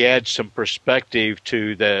really adds some perspective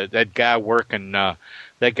to that guy working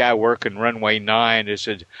that guy working runway 9 and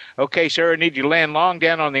said, "Okay, sir, I need you to land long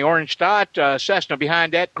down on the orange dot. Cessna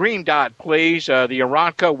behind that. Green dot, please. The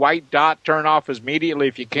Aranca, white dot, turn off immediately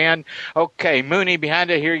if you can. Okay, Mooney behind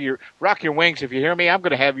it here. You rock your wings if you hear me. I'm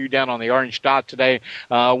going to have you down on the orange dot today.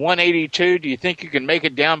 182, do you think you can make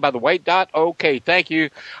it down by the white dot? Okay, thank you.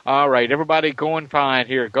 All right, everybody going fine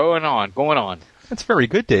here. Going on. That's very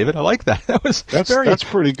good, David. I like that. That's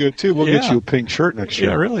pretty good too. We'll get you a pink shirt next year.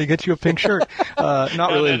 Yeah, really, get you a pink shirt.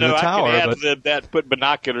 Not really the tower, I but can that. Put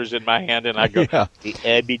binoculars in my hand, and I go,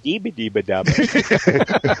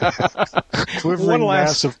 Quivering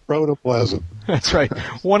mass of protoplasm. That's right.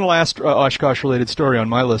 One last Oshkosh-related story on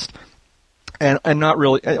my list. And not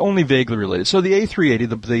really, only vaguely related. So the A380,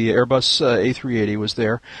 the Airbus A380 was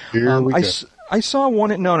there. Here we go. I saw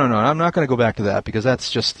one. No. I'm not going to go back to that because that's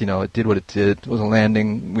just, it did what it did. It was a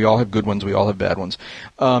landing. We all have good ones. We all have bad ones.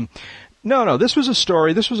 No. This was a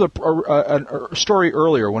story. This was a story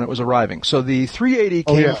earlier when it was arriving. So the 380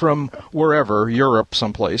 came from wherever, Europe,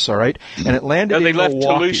 someplace. All right, and it landed. They in left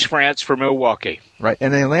Milwaukee. Toulouse, France, for Milwaukee. Right,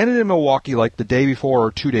 and they landed in Milwaukee like the day before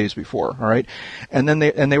or 2 days before. All right, and then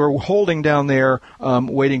they were holding down there,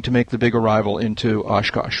 waiting to make the big arrival into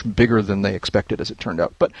Oshkosh, bigger than they expected, as it turned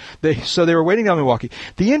out. But they were waiting down in Milwaukee.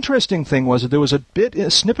 The interesting thing was that there was a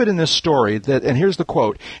snippet in this story that, and here's the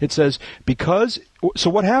quote. It says,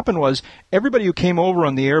 so what happened was everybody who came over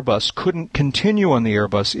on the Airbus couldn't continue on the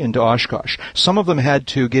Airbus into Oshkosh. Some of them had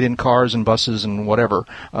to get in cars and buses and whatever,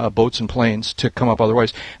 boats and planes to come up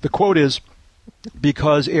otherwise. The quote is,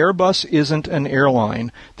 because Airbus isn't an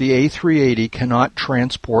airline, the A380 cannot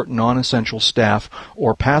transport non-essential staff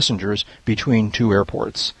or passengers between two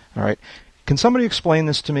airports. All right. Can somebody explain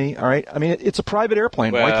this to me? All right. I mean, it's a private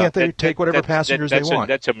airplane. Why can't they take whatever passengers they want?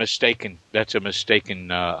 That's a mistaken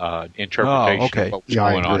interpretation of what was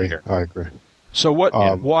going on here. I agree. So what?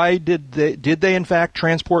 Why did they in fact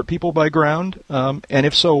transport people by ground? And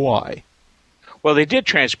if so, why? Well, they did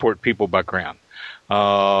transport people by ground.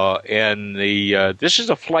 And this is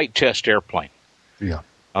a flight test airplane. Yeah.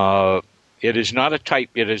 It is not a type.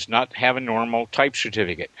 It does not have a normal type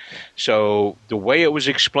certificate. So the way it was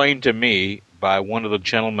explained to me by one of the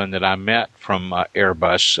gentlemen that I met from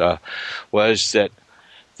Airbus was that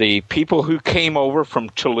the people who came over from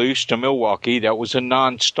Toulouse to Milwaukee, that was a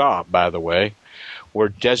nonstop, by the way, were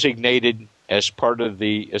designated as part of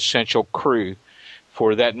the essential crew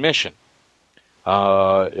for that mission.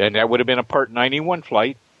 And that would have been a Part 91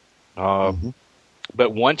 flight.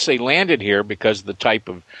 But once they landed here, because of the type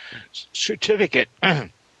of certificate,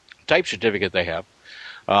 they have,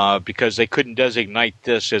 because they couldn't designate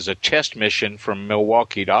this as a test mission from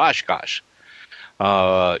Milwaukee to Oshkosh.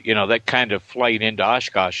 That kind of flight into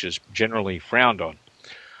Oshkosh is generally frowned on.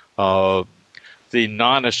 The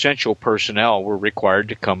non-essential personnel were required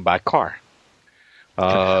to come by car.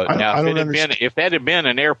 If that had been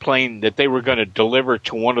an airplane that they were going to deliver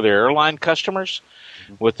to one of their airline customers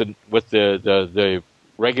with the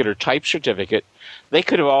regular type certificate, they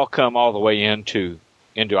could have all come all the way into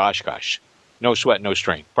Oshkosh. No sweat, no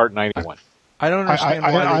strain. Part 91. I don't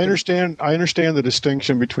understand. I understand the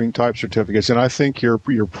distinction between type certificates, and I think you're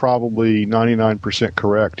probably 99%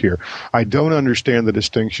 correct here. I don't understand the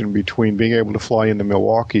distinction between being able to fly into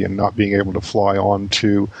Milwaukee and not being able to fly on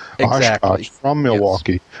to Oshkosh from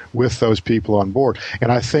Milwaukee with those people on board.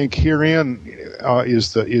 And I think herein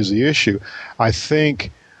is the issue. I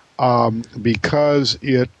think because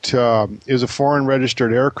it is a foreign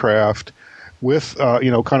registered aircraft with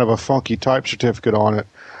kind of a funky type certificate on it,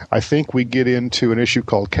 I think we get into an issue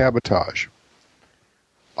called cabotage,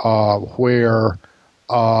 where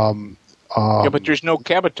but there's no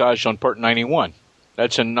cabotage on Part 91.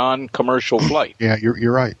 That's a non-commercial flight. Yeah,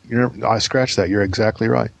 you're right. I scratched that. You're exactly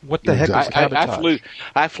right. What the heck is cabotage?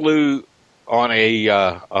 I flew on a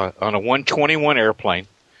 121 airplane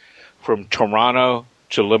from Toronto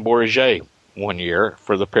to Le Bourget one year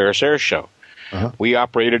for the Paris Air Show. We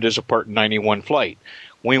operated as a Part 91 flight.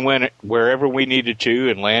 We went wherever we needed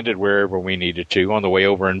to and landed wherever we needed to on the way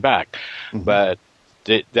over and back. But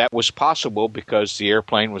that was possible because the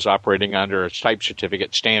airplane was operating under its type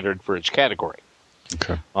certificate standard for its category.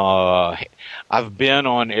 Okay. I've been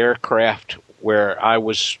on aircraft where I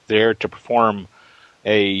was there to perform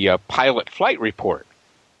a pilot flight report,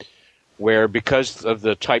 where because of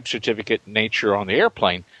the type certificate nature on the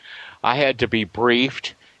airplane, I had to be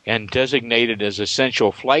briefed and designated as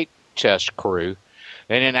essential flight test crew,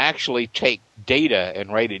 and then actually take data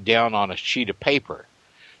and write it down on a sheet of paper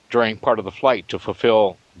during part of the flight to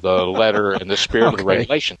fulfill the letter and the spirit of the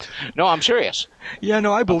regulations. No, I'm serious. Yeah,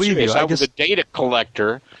 no, I believe you. I was a data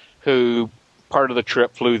collector who part of the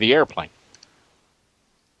trip flew the airplane.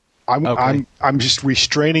 I'm just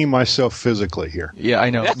restraining myself physically here. Yeah, I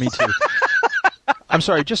know. Me too. I'm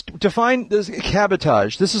sorry. Just define this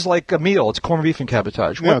cabotage. This is like a meal. It's corned beef and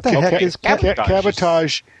cabotage. What the heck is cabotage?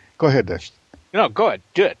 Cabotage. Go ahead, Dave. No, go ahead.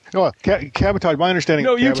 Do it. No, cabotage. My understanding.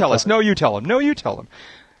 No, you tell us. No, you tell him. No, you tell him.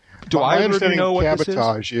 Do my I understanding know what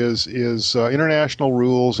cabotage is international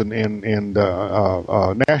rules and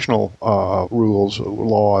national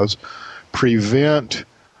laws prevent.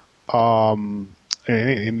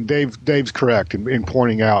 And Dave's correct in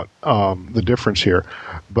pointing out the difference here,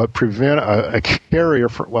 but prevent a carrier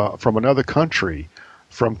from another country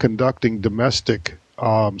from conducting domestic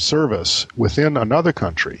service within another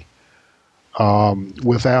country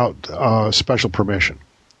without special permission.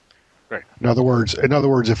 Right. In other words,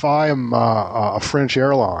 if I am a French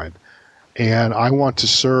airline and I want to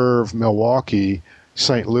serve Milwaukee,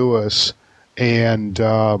 St. Louis, and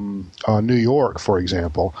New York, for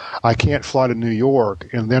example, I can't fly to New York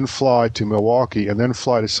and then fly to Milwaukee and then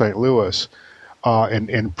fly to St. Louis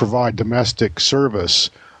and provide domestic service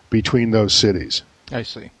between those cities. I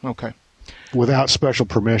see. Okay. Without special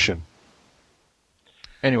permission.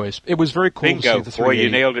 Anyways, it was very cool to see the 380. Boy, you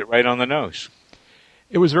nailed it right on the nose.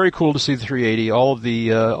 It was very cool to see the 380. All of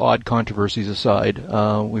the odd controversies aside,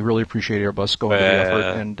 we really appreciate Airbus going to the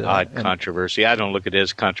effort. Odd controversy. I don't look at it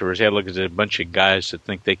as controversy. I look at it as a bunch of guys that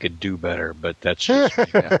think they could do better, but that's just me.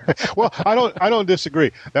 Well, I don't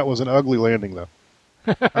disagree. That was an ugly landing, though.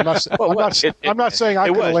 I'm not saying I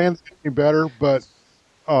could have landed any better, but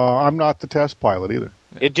I'm not the test pilot either.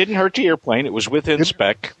 It didn't hurt the airplane. It was within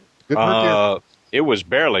spec. It was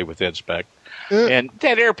barely within spec. And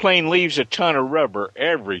that airplane leaves a ton of rubber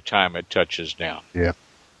every time it touches down. Yeah.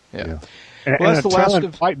 And that's the last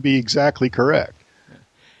of might be exactly correct.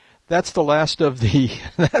 That's the last of the.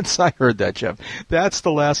 I heard that, Jeff. That's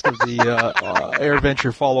the last of the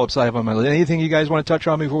AirVenture follow-ups I have on my list. Anything you guys want to touch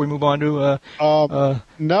on before we move on to?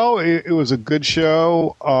 No, it was a good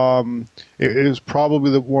show. It is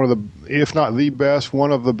probably one of the, if not the best,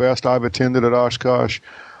 one of the best I've attended at Oshkosh.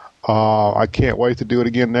 I can't wait to do it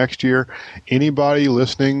again next year. Anybody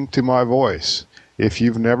listening to my voice, if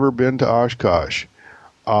you've never been to Oshkosh,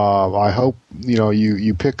 I hope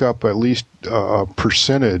you pick up at least a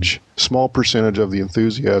small percentage of the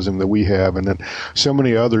enthusiasm that we have, and that so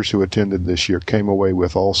many others who attended this year came away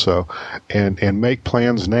with also, and make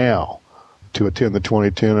plans now to attend the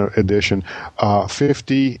 2010 edition.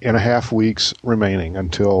 50 and a half weeks remaining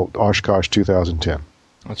until Oshkosh 2010.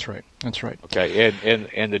 That's right. Okay,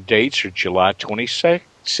 and the dates are July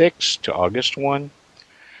 26th to August 1.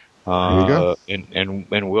 There you go.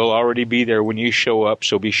 And we'll already be there when you show up,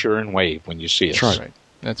 so be sure and wave when you see us. That's right.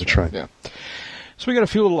 That's right. Yeah. So we got a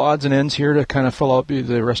few little odds and ends here to kind of fill out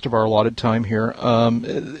the rest of our allotted time here.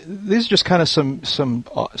 These are just kind of some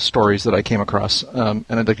stories that I came across, and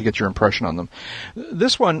I'd like to get your impression on them.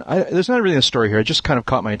 This one, there's not really a story here. It just kind of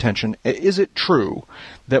caught my attention. Is it true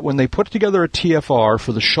that when they put together a TFR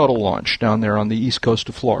for the shuttle launch down there on the east coast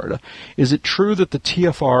of Florida, is it true that the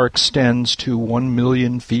TFR extends to 1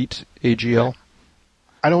 million feet AGL?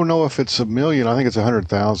 I don't know if it's 1 million. I think it's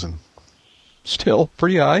 100,000. Still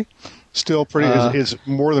pretty high. Still pretty is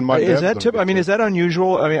more than my. Is that is that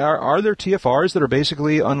unusual? I mean, are there TFRs that are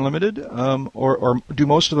basically unlimited, or do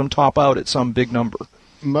most of them top out at some big number?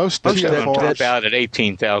 Most TFRs top out at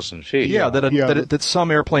 18,000 feet. Yeah, that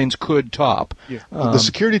some airplanes could top. Yeah. The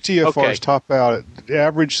security TFRs top out. The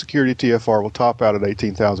average security TFR will top out at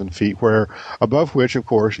 18,000 feet, where above which, of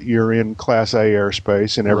course, you're in Class A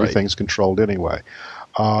airspace and everything's controlled anyway.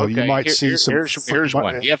 You might see some. Here's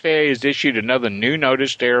one. The FAA has issued another new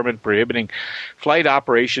notice to airmen prohibiting flight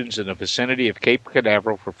operations in the vicinity of Cape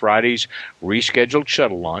Canaveral for Friday's rescheduled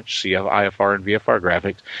shuttle launch. See IFR and VFR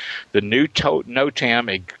graphics. The new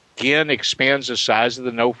NOTAM again expands the size of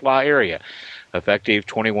the no-fly area, effective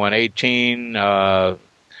 21/18.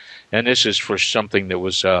 And this is for something that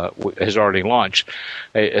has already launched.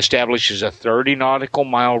 It establishes a 30 nautical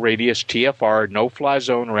mile radius TFR no-fly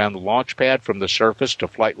zone around the launch pad from the surface to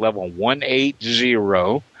flight level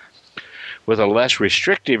 180, with a less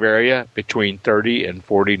restrictive area between 30 and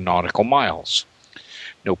 40 nautical miles.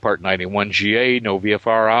 No Part 91 GA, no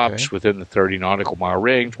VFR ops within the 30 nautical mile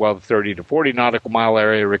range, while the 30 to 40 nautical mile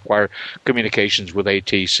area require communications with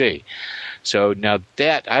ATC. So now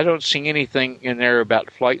that, I don't see anything in there about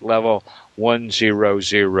flight level 1000.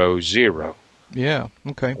 Yeah,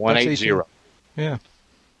 okay. 180. Yeah.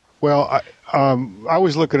 Well, I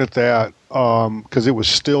was looking at that because it was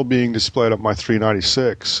still being displayed on my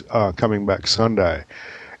 396 coming back Sunday.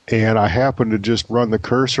 And I happened to just run the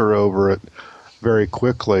cursor over it very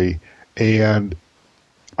quickly. And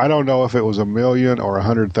I don't know if it was 1 million or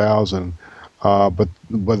 100,000. but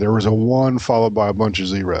there was a 1 followed by a bunch of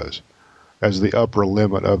zeros as the upper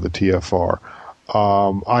limit of the TFR.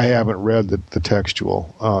 I haven't read the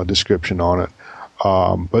textual description on it,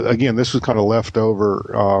 but again, this was kind of left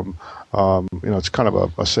over. It's kind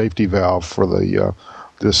of a safety valve for the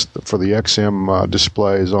XM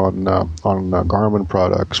displays on Garmin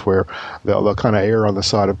products, where they'll kind of err on the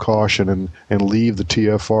side of caution and leave the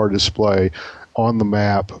TFR display on the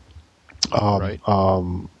map. Right.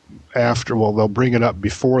 They'll bring it up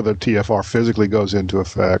before the TFR physically goes into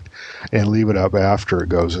effect, and leave it up after it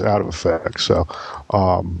goes out of effect. So,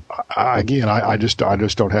 I just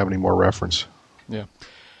don't have any more reference. Yeah.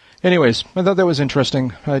 Anyways, I thought that was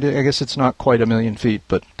interesting. I guess it's not quite 1,000,000 feet,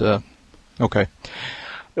 but okay.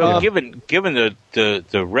 Well, given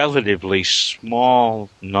the relatively small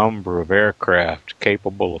number of aircraft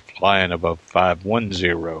capable of flying above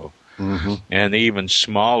 510, and the even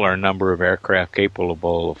smaller number of aircraft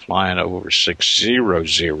capable of flying over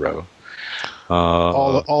 600,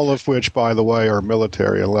 all of which, by the way, are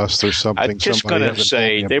military, unless there's something. I'm just going to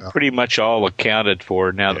say they're pretty much all accounted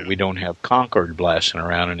for now that we don't have Concorde blasting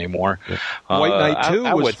around anymore. White Knight 2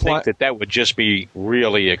 I would think that would just be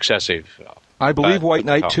really excessive. I believe White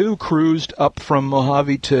Knight 2 cruised up from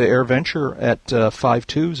Mojave to AirVenture at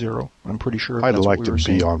 520. I'm pretty sure. I'd that's like what to we were be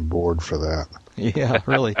seeing. on board for that. Yeah,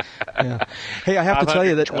 really. Yeah. Hey, I have to tell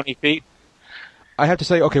you that 20 feet. I have to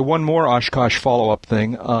say, okay, one more Oshkosh follow-up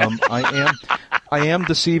thing. I am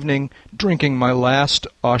this evening drinking my last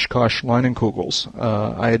Oshkosh Leinenkugels.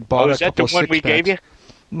 I had bought a couple of six-packs. Is that the one we gave you?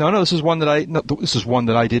 No, this is one that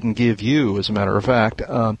I didn't give you, as a matter of fact.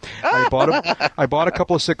 I bought a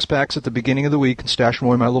couple of 6-packs at the beginning of the week and stashed them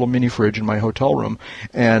away in my little mini fridge in my hotel room.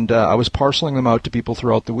 And I was parceling them out to people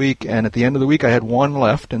throughout the week. And at the end of the week, I had one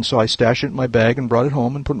left, and so I stashed it in my bag and brought it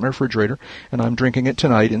home and put it in my refrigerator. And I'm drinking it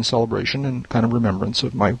tonight in celebration and kind of remembrance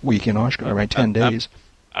of my week in Oshkosh, my 10 days.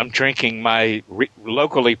 I'm drinking my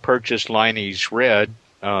locally purchased Liney's Red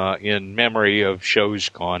in memory of shows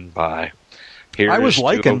gone by. I was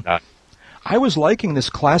liking this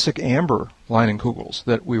classic amber Leinenkugels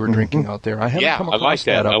that we were drinking out there. I haven't come across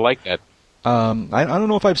that. I like that. I don't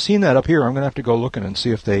know if I've seen that up here. I'm going to have to go looking and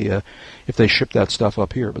see if they ship that stuff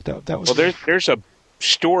up here. But that was there's a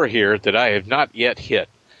store here that I have not yet hit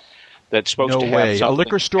that's supposed to have a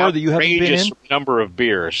liquor store that you haven't been in. Number of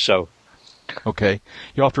beers. So. Okay,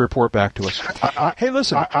 you'll have to report back to us. Hey,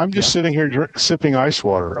 listen, I'm just sitting here sipping ice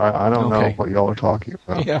water. I don't know what y'all are talking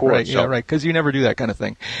about. Yeah, right, because you never do that kind of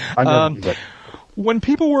thing. I never do that. When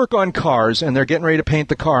people work on cars and they're getting ready to paint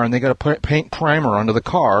the car and they got to paint primer onto the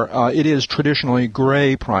car, it is traditionally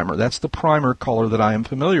gray primer. That's the primer color that I am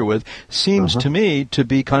familiar with. Seems to me to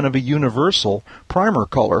be kind of a universal primer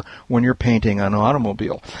color when you're painting an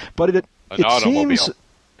automobile. But it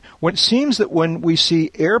seems that when we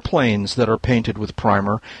see airplanes that are painted with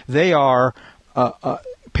primer, they are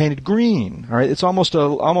painted green. All right, it's almost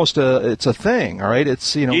a thing. All right,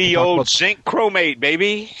 it's the old zinc chromate,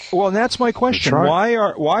 baby. Well, and that's my question. Why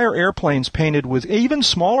are airplanes painted with, even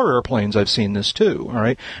smaller airplanes? I've seen this too. All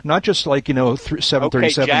right, not just like 737s. Okay,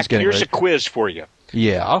 Jack. Here's ready. A quiz for you.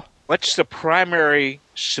 Yeah. What's the primary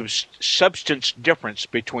substance difference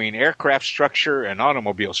between aircraft structure and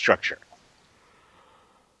automobile structure?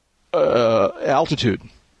 Altitude.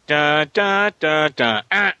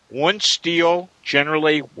 One's steel,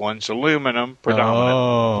 generally. One's aluminum, predominant.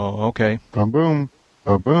 Oh, okay. Boom, boom,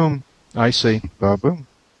 boom. I see. Boom.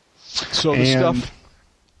 So the stuff.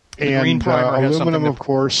 The green primer has aluminum, of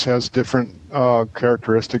course, has different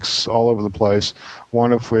characteristics all over the place.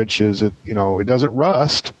 One of which is it doesn't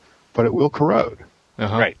rust, but it will corrode.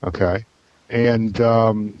 Right. Okay. And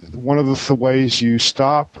one of the ways you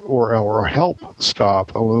stop or help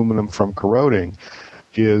stop aluminum from corroding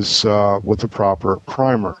is with the proper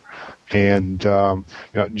primer. And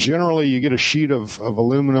generally, you get a sheet of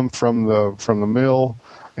aluminum from the mill,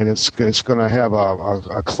 and it's going to have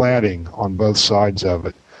a cladding on both sides of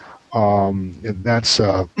it. And that's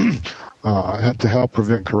to help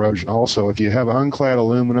prevent corrosion. Also, if you have unclad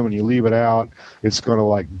aluminum and you leave it out, it's going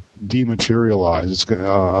to dematerialize.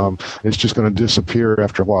 It's just going to disappear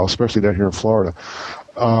after a while, especially down here in Florida.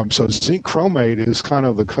 So zinc chromate is kind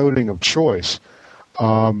of the coating of choice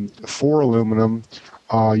for aluminum.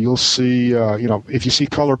 You'll see, if you see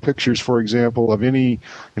color pictures, for example, of any,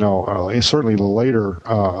 certainly the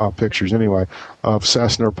later pictures anyway, of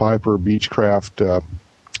Cessna, Piper, Beechcraft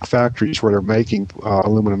factories where they're making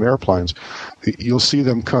aluminum airplanes, you'll see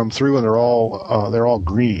them come through and they're all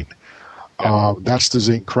green. That's the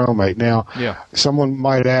zinc chromate. Now, someone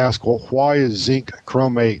might ask, well, why is zinc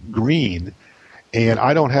chromate green? And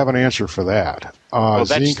I don't have an answer for that.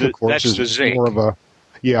 Zinc, of course, is more of a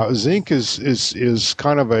Yeah, zinc is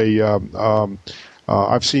kind of a.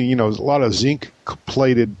 I've seen a lot of zinc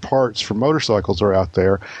plated parts for motorcycles are out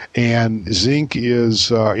there, and zinc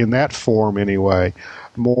is in that form anyway,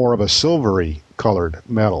 more of a silvery colored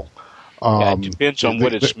metal. It depends on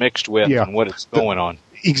what it's mixed with and what it's going on.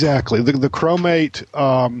 Exactly. The chromate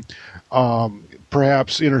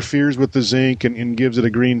perhaps interferes with the zinc and gives it a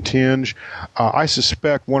green tinge. I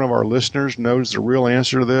suspect one of our listeners knows the real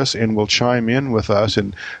answer to this and will chime in with us,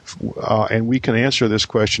 and we can answer this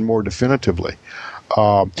question more definitively.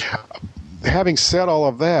 Having said all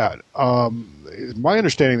of that, my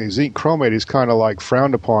understanding is zinc chromate is kind of like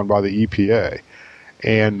frowned upon by the EPA,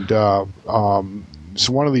 and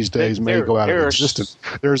so one of these days may go out of existence.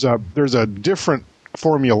 There's a different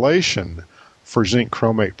formulation for zinc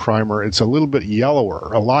chromate primer. It's a little bit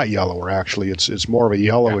yellower, a lot yellower actually. It's more of a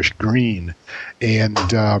yellowish green, and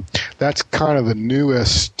that's kind of the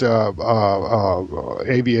newest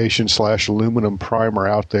aviation/aluminum primer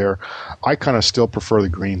out there. I kind of still prefer the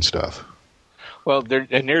green stuff. Well,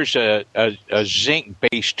 there's a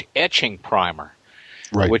zinc-based etching primer,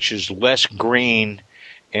 right, which is less green,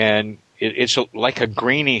 and it's like a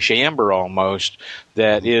greenish amber almost,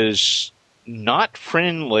 that is not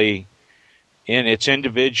friendly in its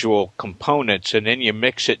individual components, and then you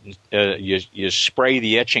mix it, you spray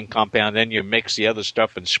the etching compound, then you mix the other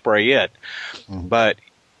stuff and spray it. Mm-hmm. But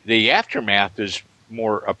the aftermath is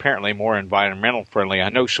apparently more environmental friendly. I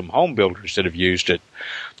know some home builders that have used it.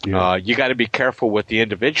 Yeah. You got to be careful with the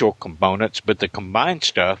individual components, but the combined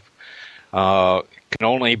stuff can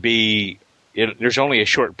only be. There's only a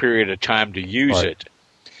short period of time to use it.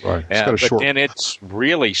 Right. But then it's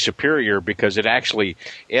really superior because it actually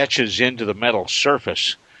etches into the metal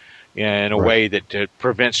surface in a way that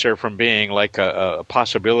prevents there from being like a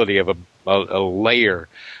possibility of a layer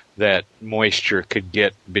that moisture could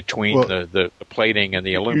get between the plating and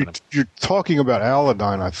the aluminum. You're talking about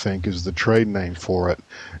Aladine, I think, is the trade name for it.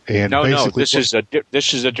 And no, this is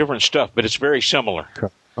a different stuff, but it's very similar.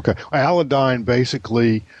 Okay. Aladine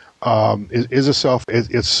basically is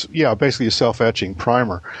basically a self-etching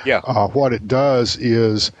primer. Yeah. What it does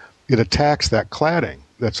is it attacks that cladding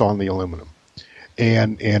that's on the aluminum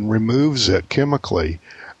and removes it chemically,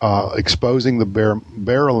 exposing the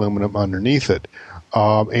bare aluminum underneath it.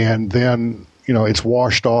 And then, it's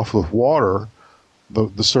washed off with water.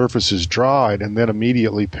 The surface is dried and then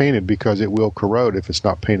immediately painted because it will corrode if it's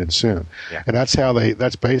not painted soon. Yeah. And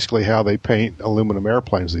that's basically how they paint aluminum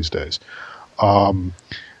airplanes these days.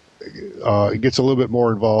 It gets a little bit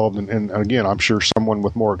more involved, and again, I'm sure someone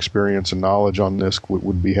with more experience and knowledge on this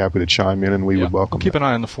would be happy to chime in, and we would welcome. We'll keep an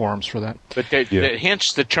eye on the forums for that. But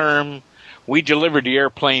hence the term, we delivered the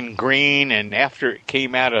airplane green, and after it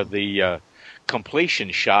came out of the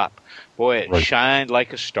completion shop, boy, it shined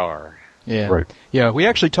like a star. Yeah, right. Yeah, we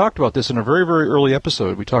actually talked about this in a very, very early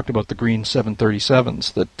episode. We talked about the green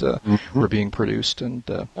 737s that were being produced, and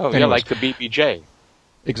like the BBJ.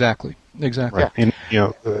 Exactly. Right.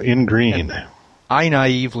 In green. And I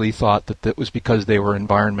naively thought that was because they were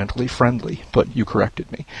environmentally friendly, but you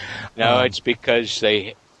corrected me. No, it's because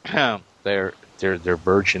they're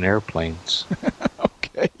virgin airplanes.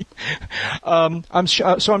 Okay. I'm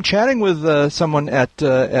chatting with someone at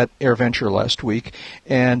AirVenture last week,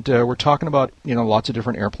 and we're talking about lots of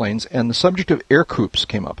different airplanes, and the subject of air coupes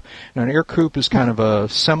came up. Now, an air coupe is kind of a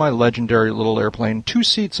semi-legendary little airplane, 2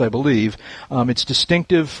 seats, I believe. It's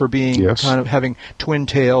distinctive for being kind of having twin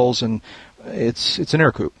tails, and it's an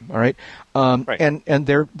air coupe, all right? And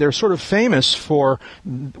they're sort of famous for,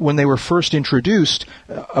 when they were first introduced,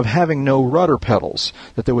 of having no rudder pedals,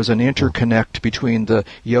 that there was an interconnect between the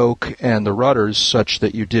yoke and the rudders such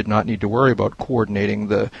that you did not need to worry about coordinating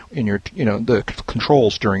the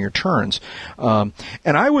controls during your turns. And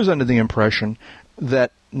I was under the impression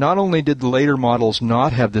that not only did the later models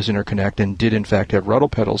not have this interconnect and did in fact have rudder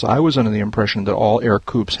pedals, I was under the impression that all air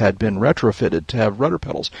coupes had been retrofitted to have rudder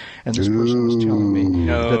pedals. And this person was telling me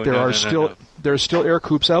that there are still air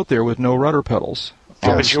coupes out there with no rudder pedals.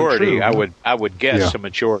 The majority, I would guess, a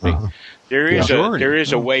majority. Uh-huh. There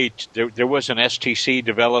is a way. There was an STC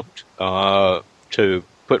developed to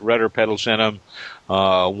put rudder pedals in them.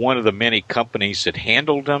 One of the many companies that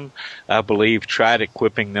handled them, I believe, tried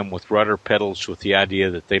equipping them with rudder pedals with the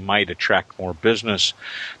idea that they might attract more business,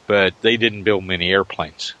 but they didn't build many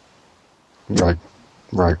airplanes. Right.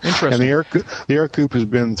 Interesting. And the air coupe has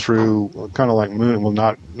been through kind of like Mooney, well,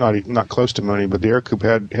 not close to Mooney, but the air coupe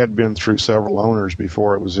had been through several owners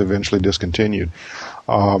before it was eventually discontinued.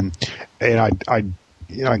 And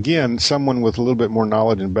again, someone with a little bit more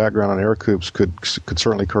knowledge and background on air coupes could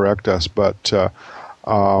certainly correct us, but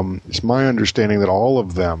It's my understanding that all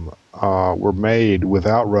of them were made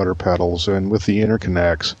without rudder pedals and with the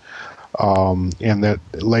interconnects, and that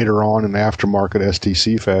later on in aftermarket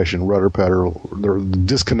STC fashion, the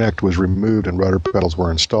disconnect was removed and rudder pedals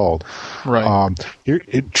were installed. Right.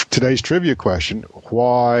 Today's trivia question: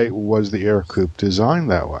 why was the air coupe designed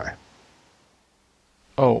that way?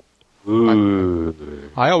 Oh. Ooh.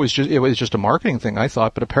 It was just a marketing thing, I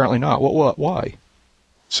thought, but apparently not. Why?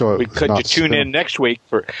 So could you tune in next week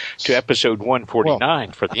to episode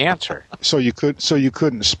 149 for the answer? So you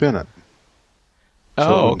couldn't spin it.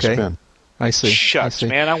 Oh, okay. Spin. I see. Shucks,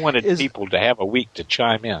 man! I wanted people to have a week to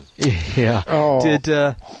chime in. Yeah.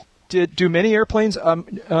 Oh. Do many airplanes?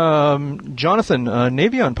 Jonathan,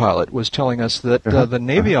 Navion pilot, was telling us that the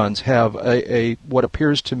Navions have a what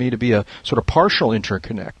appears to me to be a sort of partial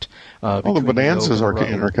interconnect. The Bonanzas are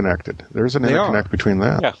interconnected. There's an interconnect between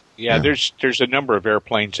that. Yeah. There's a number of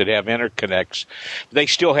airplanes that have interconnects. They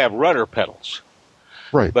still have rudder pedals,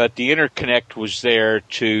 right? But the interconnect was there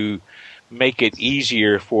to make it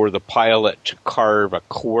easier for the pilot to carve a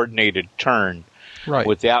coordinated turn,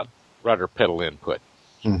 without rudder pedal input.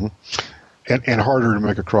 Mm-hmm. And harder to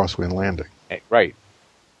make a crosswind landing. Right.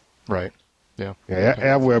 Yeah.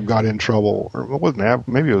 Avweb got in trouble, or it wasn't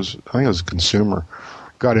maybe it was. I think it was Consumer.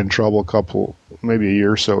 Got in trouble maybe a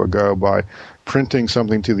year or so ago by printing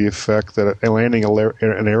something to the effect that landing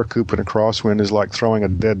an air coupe in a crosswind is like throwing a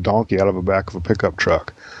dead donkey out of the back of a pickup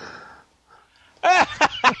truck.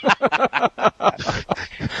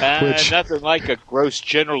 Nothing like a gross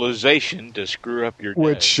generalization to screw up your day.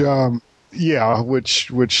 Which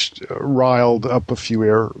riled up a few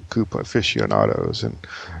air coupe aficionados,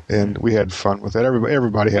 and we had fun with it.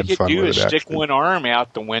 Everybody had fun with it. What you do is stick one arm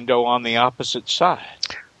out the window on the opposite side.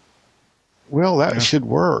 Well, that should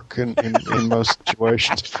work in most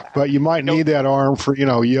situations, but you might need that arm for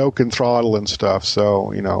yoke and throttle and stuff.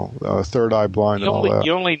 So third eye blind and all that.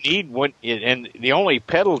 You only need one, and the only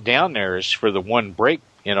pedal down there is for the one brake.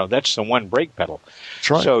 That's the one brake pedal. That's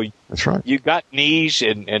right. So that's right. You got knees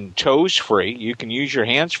and toes free. You can use your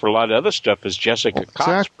hands for a lot of other stuff, as Jessica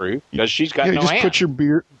Cox proved, because she's got no hands. Put your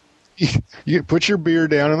beer. You put your beer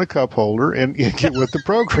down in the cup holder and get with the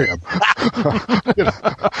program.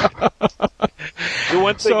 The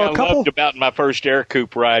one thing I loved about my first air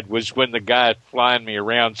coupe ride was when the guy flying me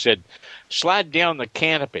around said, "Slide down the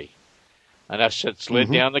canopy." And I said,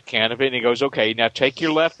 slid down the canopy, and he goes, "Okay, now take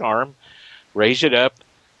your left arm, raise it up,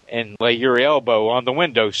 and lay your elbow on the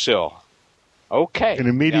windowsill." Okay. And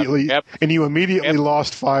you immediately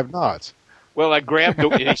lost 5 knots. Well, I grabbed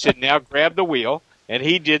and he said, "Now grab the wheel." And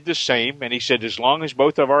he did the same, and he said, "As long as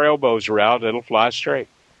both of our elbows are out, it'll fly straight."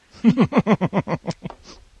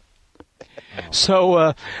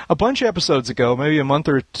 So a bunch of episodes ago, maybe a month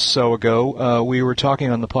or so ago, we were talking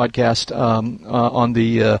on the podcast on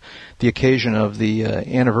the occasion of the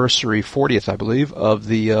anniversary 40th, I believe, of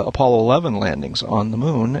the Apollo 11 landings on the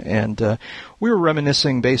moon, and we were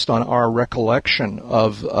reminiscing based on our recollection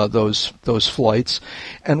of those flights.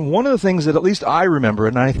 And one of the things that at least I remember,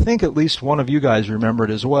 and I think at least one of you guys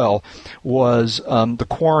remembered as well, was the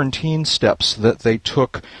quarantine steps that they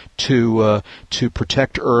took to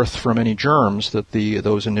protect Earth from any germs that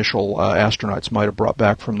those initial astronauts might have brought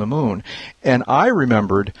back from the moon. And I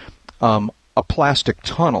remembered a plastic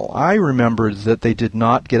tunnel. I remembered that they did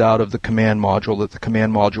not get out of the command module, that the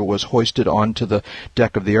command module was hoisted onto the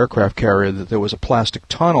deck of the aircraft carrier, that there was a plastic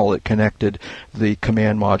tunnel that connected the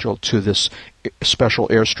command module to this special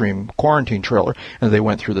Airstream quarantine trailer, and they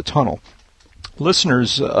went through the tunnel.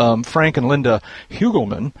 Listeners, Frank and Linda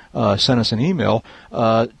Hugelman sent us an email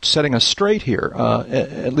setting us straight here,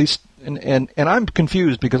 at least, and I'm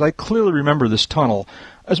confused because I clearly remember this tunnel.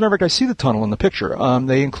 As a matter of fact, I see the tunnel in the picture.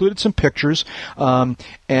 They included some pictures,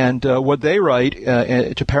 and what they write,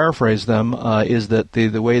 to paraphrase them, is that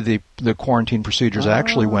the way the quarantine procedures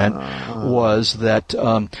actually went was that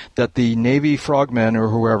the Navy frogmen or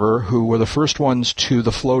whoever, who were the first ones to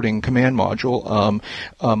the floating command module,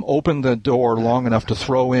 opened the door long enough to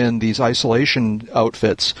throw in these isolation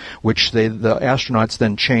outfits, which the astronauts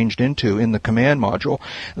then changed into in the command module.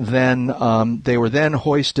 Then they were then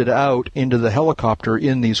hoisted out into the helicopter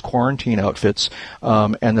in these quarantine outfits,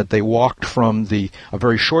 and that they walked from a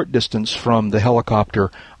very short distance from the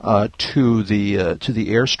helicopter to the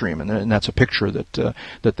Airstream, and that's a picture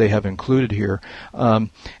that they have included here.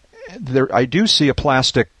 I do see a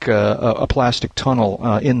plastic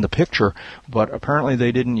tunnel in the picture, but apparently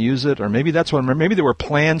they didn't use it, or maybe maybe there were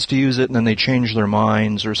plans to use it and then they changed their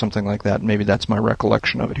minds or something like that. Maybe that's my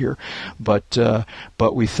recollection of it here. But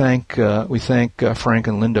we thank Frank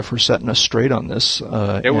and Linda for setting us straight on this.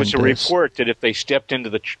 There was a report that if they stepped into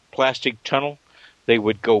the plastic tunnel, they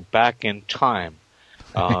would go back in time.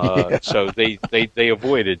 So they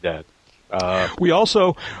avoided that.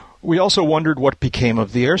 We also wondered what became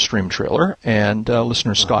of the Airstream trailer, and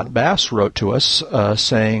listener Scott Bass wrote to us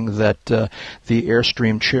saying that the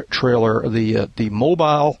Airstream trailer, the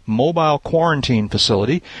mobile quarantine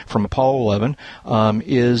facility from Apollo 11,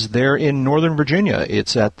 is there in Northern Virginia.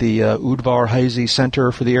 It's at the Udvar Hazy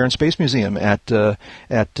Center for the Air and Space Museum at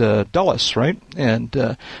Dulles, right? And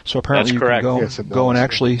so apparently That's correct. You can go and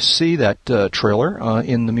actually see that trailer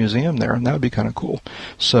in the museum there, and that would be kind of cool.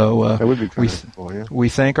 So that would be kind of cool, yeah. We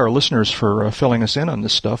thank our listeners for filling us in on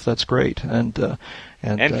this stuff. That's great, and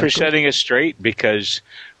for setting us straight, because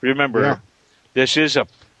remember, this is a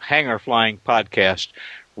hangar flying podcast.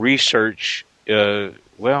 Research, we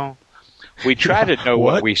try to know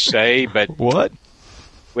what we say, but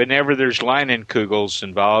whenever there's Leinenkugels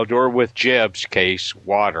involved, or with Jeb's case,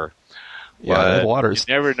 water. Waters.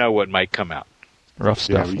 You never know what might come out. Rough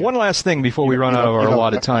stuff. One last thing before we run out of our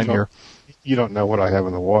allotted time here. You don't know what I have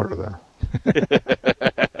in the water, though.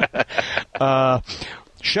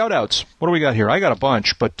 Shout-outs. What do we got here? I got a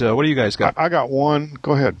bunch, but what do you guys got? I got one.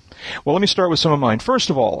 Go ahead. Well, let me start with some of mine. First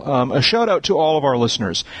of all, a shout-out to all of our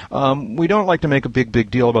listeners. We don't like to make a big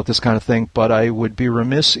deal about this kind of thing, but I would be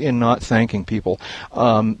remiss in not thanking people.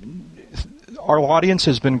 Our audience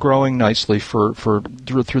has been growing nicely through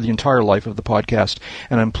the entire life of the podcast,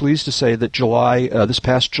 and I'm pleased to say that this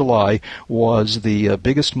past July was the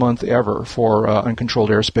biggest month ever for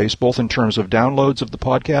Uncontrolled Airspace, both in terms of downloads of the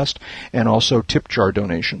podcast and also tip jar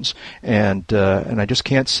donations. And I just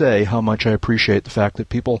can't say how much I appreciate the fact that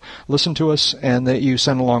people listen to us and that you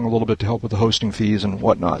send along a little bit to help with the hosting fees and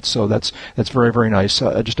whatnot. So that's very, very nice.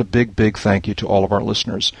 Just a big thank you to all of our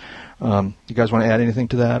listeners. You guys want to add anything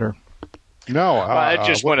to that, or? No, I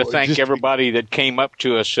just want to thank everybody that came up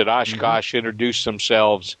to us at Oshkosh, introduced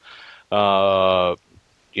themselves,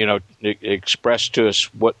 expressed to us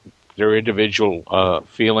what their individual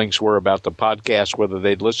feelings were about the podcast, whether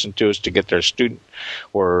they'd listened to us to get their student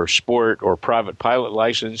or sport or private pilot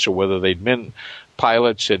license, or whether they'd been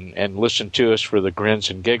pilots and listened to us for the grins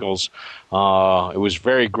and giggles. It was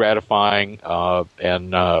very gratifying,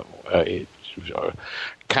 and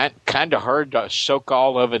kind of hard to soak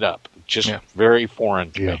all of it up. Just very foreign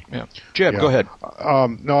to me. Yeah. Jeb, go ahead.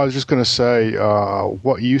 No, I was just going to say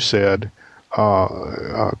what you said,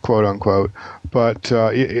 quote unquote. But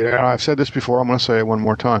I've said this before. I'm going to say it one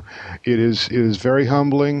more time. It is very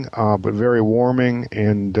humbling, but very warming,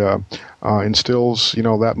 and instills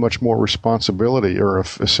that much more responsibility, or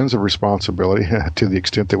a sense of responsibility to the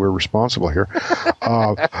extent that we're responsible here.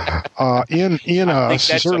 In I us,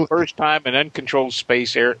 think that's the first time in uncontrolled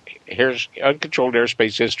airspace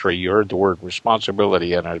history you heard the word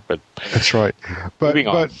responsibility in it. But that's right. Moving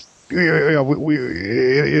on.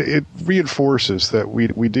 It reinforces that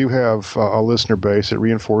we do have a listener base. It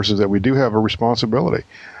reinforces that we do have a responsibility.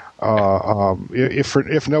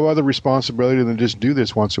 If no other responsibility than just do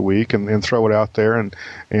this once a week and throw it out there and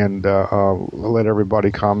let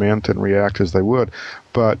everybody comment and react as they would.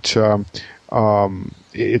 But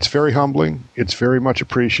it's very humbling. It's very much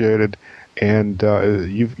appreciated. And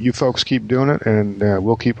you folks keep doing it, and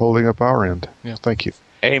we'll keep holding up our end. Yeah. Thank you.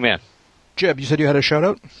 Amen. Jeb, you said you had a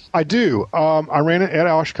shout-out? I do. I ran at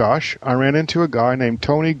Oshkosh. I ran into a guy named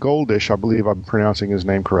Tony Goldish. I believe I'm pronouncing his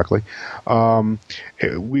name correctly.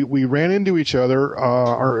 We ran into each other,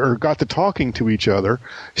 or got to talking to each other,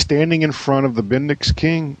 standing in front of the Bendix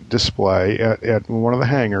King display at one of the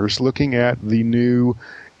hangars, looking at the new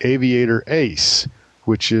Aviator Ace,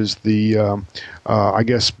 which is the, I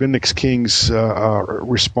guess, Bendix King's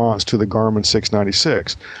response to the Garmin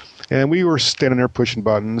 696. And we were standing there pushing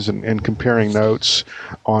buttons and comparing notes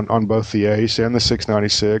on both the Ace and the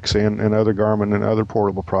 696 and other Garmin and other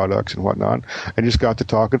portable products and whatnot. And just got to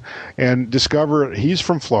talking and discover he's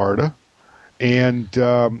from Florida, and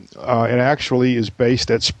it actually is based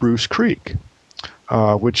at Spruce Creek,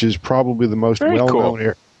 which is probably the most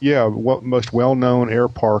well-known most well-known air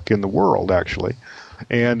park in the world, actually.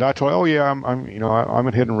 And I told him, I'm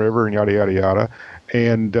at Hidden River and yada yada yada,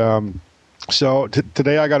 and so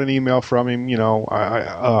today I got an email from him,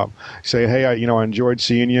 I say, hey, I enjoyed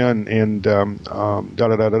seeing you, and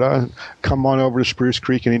da-da-da-da-da. Come on over to Spruce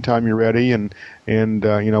Creek anytime you're ready, and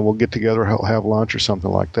we'll get together, have lunch or something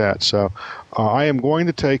like that. So I am going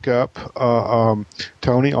to take up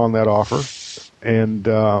Tony on that offer, and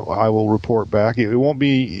I will report back. It won't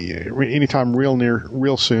be anytime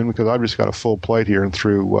real soon, because I've just got a full plate here and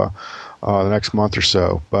through the next month or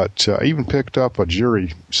so. But I even picked up a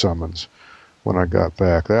jury summons. when I got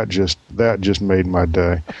back. That just made my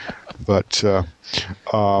day. But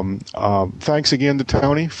thanks again to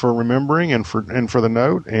Tony for remembering and for the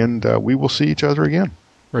note, and we will see each other again.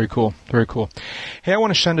 Very cool. Very cool. Hey, I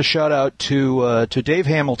want to send a shout out to Dave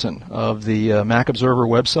Hamilton of the Mac Observer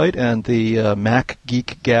website and the Mac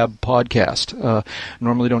Geek Gab podcast.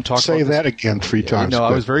 Normally don't talk say about that again 3 times. No,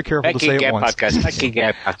 I was very careful to say it once.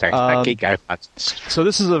 So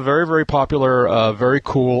this is a very, very popular, very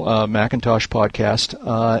cool Macintosh podcast.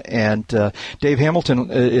 And Dave Hamilton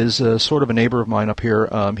is sort of a neighbor of mine up here.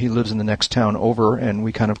 He lives in the next town over, and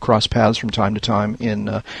we kind of cross paths from time to time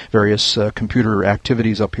in various computer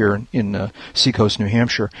activities up here in Seacoast, New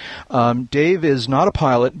Hampshire. Dave is not a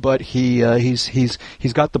pilot, but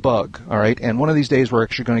he's got the bug. All right, and one of these days we're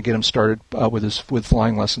actually going to get him started with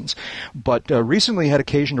flying lessons. But recently had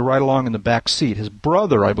occasion to ride along in the back seat. His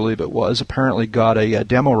brother, I believe it was, apparently got a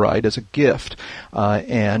demo ride as a gift,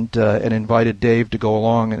 and invited Dave to go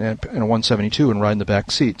along in a 172 and ride in the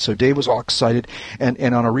back seat. So Dave was all excited, and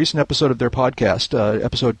on a recent episode of their podcast,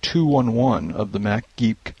 episode 211 of the Mac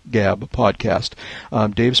Geek Gab podcast,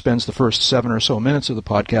 Dave spends the first 7 or so minutes of the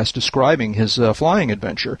podcast describing his flying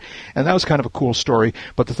adventure, and that was kind of a cool story.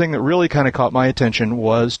 But the thing that really kind of caught my attention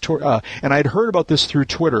was, and I'd heard about this through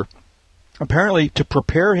Twitter. Apparently, to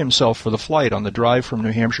prepare himself for the flight on the drive from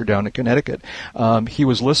New Hampshire down to Connecticut, he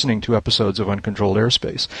was listening to episodes of Uncontrolled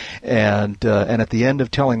Airspace, and at the end of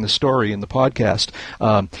telling the story in the podcast,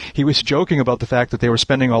 he was joking about the fact that they were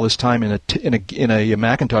spending all this time in a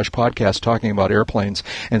Macintosh podcast talking about airplanes,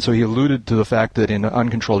 and so he alluded to the fact that in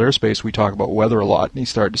Uncontrolled Airspace we talk about weather a lot, and he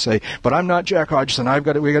started to say, "But I'm not Jack Hodgson. We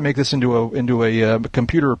got to make this into a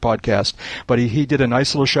computer podcast." But he did a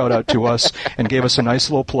nice little shout out to us and gave us a nice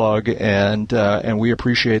little plug, and we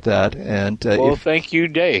appreciate that. And thank you,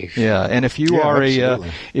 Dave. Yeah, and if you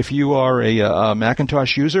are a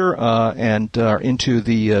Macintosh user and are into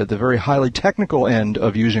the very highly technical end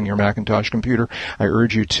of using your Macintosh computer, I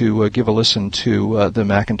urge you to give a listen to the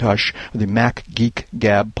Mac Geek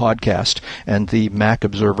Gab podcast and the Mac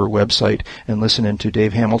Observer website, and listen into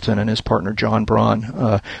Dave Hamilton and his partner John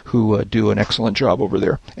Braun, who do an excellent job over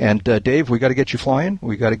there. And Dave, we got to get you flying.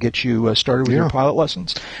 We got to get you started with your pilot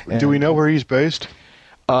lessons. Do we know where he's based?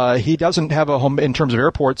 He doesn't have a home in terms of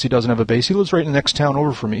airports. He doesn't have a base. He lives right in the next town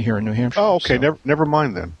over from me here in New Hampshire. Oh, okay. So, never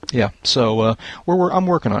mind then. Yeah. So I'm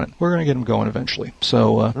working on it. We're going to get him going eventually.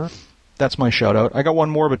 So that's my shout out. I got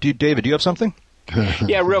one more, but David, do you have something?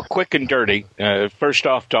 Yeah, real quick and dirty. First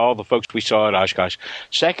off, to all the folks we saw at Oshkosh.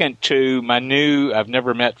 Second, to my new I've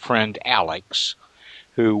never met friend Alex,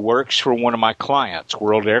 who works for one of my clients,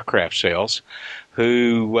 World Aircraft Sales,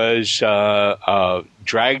 who was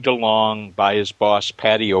dragged along by his boss,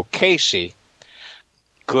 Paddy O'Casey,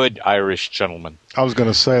 good Irish gentleman. I was going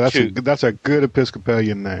to say, that's a good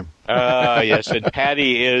Episcopalian name. Yes, and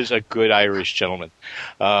Paddy is a good Irish gentleman.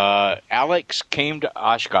 Alex came to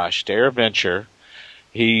Oshkosh, to AirVenture.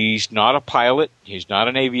 He's not a pilot. He's not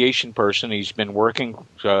an aviation person. He's been working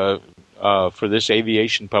for this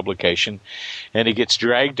aviation publication, and he gets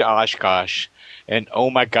dragged to Oshkosh, and oh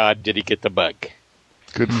my God, did he get the bug.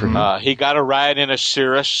 Good for him. He got a ride in a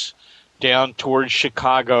Cirrus down towards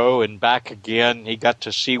Chicago and back again. He got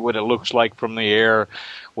to see what it looks like from the air,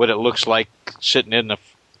 what it looks like sitting in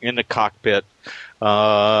the cockpit.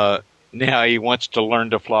 Now he wants to learn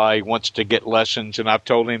to fly. He wants to get lessons, and I've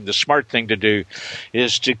told him the smart thing to do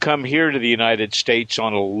is to come here to the United States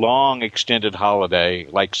on a long extended holiday,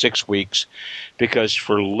 like 6 weeks, because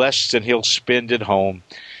for less than he'll spend at home,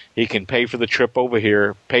 he can pay for the trip over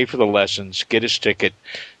here, pay for the lessons, get his ticket,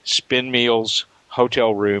 spend meals,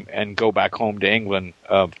 hotel room, and go back home to England,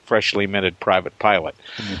 a freshly minted private pilot.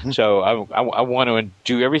 Mm-hmm. So I want to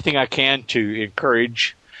do everything I can to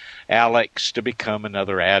encourage Alex to become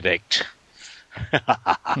another addict.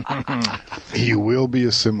 He will be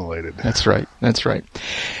assimilated. That's right.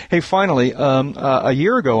 Hey, finally, a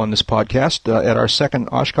year ago on this podcast, at our second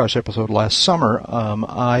Oshkosh episode last summer,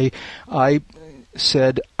 I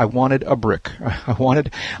said I wanted a brick.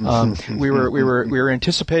 We were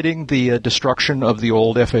anticipating the destruction of the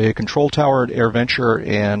old FAA control tower at AirVenture,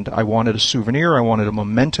 and I wanted a souvenir. I wanted a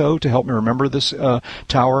memento to help me remember this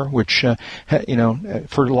tower, which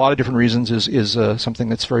for a lot of different reasons is something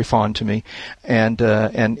that's very fond to me. And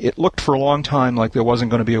it looked for a long time like there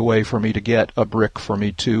wasn't going to be a way for me to get a brick for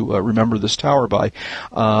me to remember this tower by.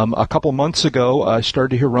 A couple months ago, I started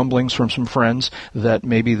to hear rumblings from some friends that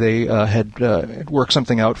maybe they had work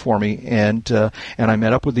something out for me, and I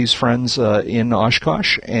met up with these friends in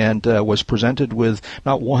Oshkosh, and was presented with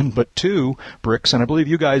not one but two bricks, and I believe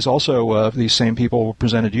you guys also, these same people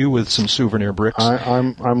presented you with some souvenir bricks.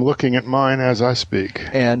 I'm looking at mine as I speak,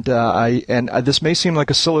 and this may seem like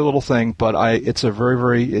a silly little thing, but it's a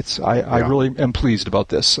I really am pleased about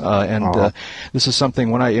this, this is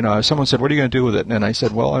something when someone said, "What are you going to do with it?" and I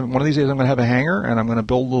said, "Well, one of these days I'm going to have a hanger, and I'm going to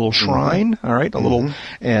build a little shrine, all right, little,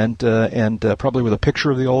 and probably with a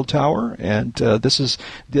picture of the old tower, and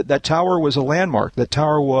that tower was a landmark. That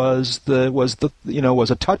tower was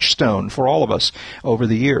a touchstone for all of us over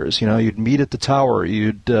the years. You'd meet at the tower,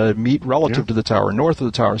 you'd meet relative to the tower, north of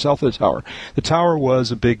the tower, south of the tower. The tower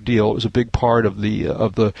was a big deal. It was a big part of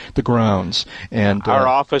the grounds. And our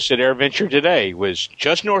office at AirVenture today was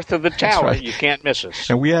just north of the tower. Right. You can't miss us.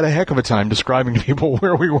 And we had a heck of a time describing to people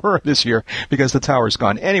where we were this year because the tower's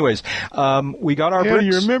gone. Anyways, we got our bricks.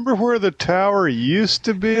 You remember where the tower used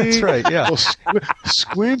to be? That's right, yeah. Well,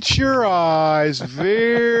 squint your eyes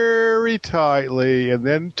very tightly and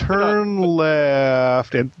then turn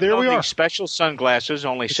left, and there we are. Special sunglasses,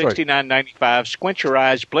 only $69.95. Squint your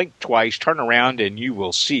eyes, blink twice, turn around, and you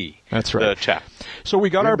will see. That's right. The tower. So we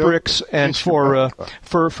got our bricks, and for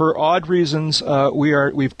odd reasons,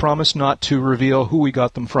 we've promised not to reveal who we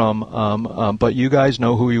got them from. But you guys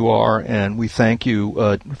know who you are, and we thank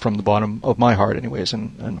you from the bottom of my heart, anyways.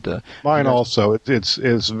 And mine also. It's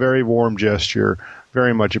a very warm gesture,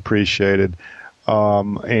 very much appreciated.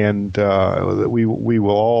 And we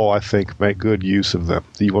will all, I think, make good use of them.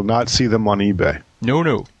 You will not see them on eBay. No,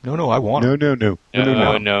 I want them. No.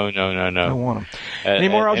 I want them. Any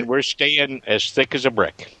more? And we're staying as thick as a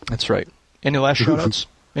brick. That's right. Any last shout-outs?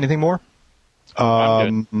 Anything more?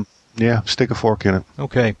 Yeah, stick a fork in it.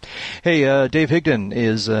 Okay. Hey, Dave Higdon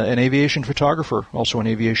is an aviation photographer, also an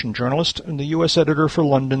aviation journalist, and the U.S. editor for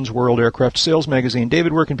London's World Aircraft Sales magazine.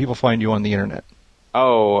 David, where can people find you on the Internet?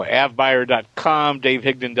 avbuyer.com,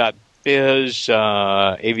 davehigdon.biz,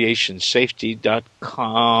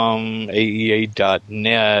 aviationsafety.com,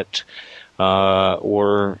 aea.net,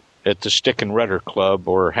 or at the Stick and Rudder Club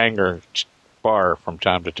or Hangar Bar from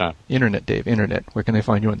time to time. Internet, Dave, Internet. Where can they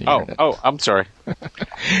find you on the Internet? Oh, I'm sorry.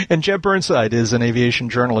 And Jeb Burnside is an aviation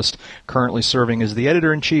journalist currently serving as the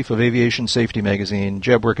editor-in-chief of Aviation Safety magazine.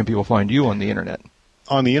 Jeb, where can people find you on the Internet?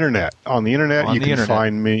 On the Internet, you can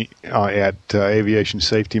find me at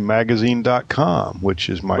aviationsafetymagazine.com, which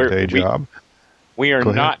is my day job. We are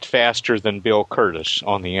not faster than Bill Curtis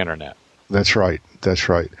on the Internet. That's right.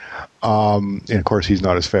 And, of course, he's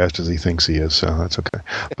not as fast as he thinks he is, so that's okay.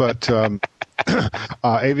 But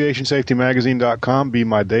aviationsafetymagazine.com be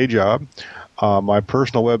my day job. My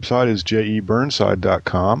personal website is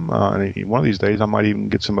jeburnside.com. And one of these days, I might even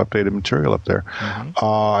get some updated material up there.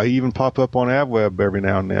 I even pop up on AvWeb every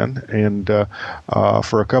now and then. And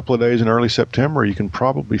for a couple of days in early September, you can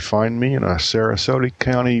probably find me in a Sarasota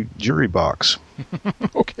County jury box.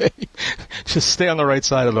 Okay. Just stay on the right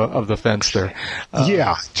side of the fence there.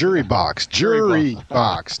 Jury box,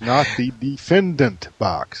 not the defendant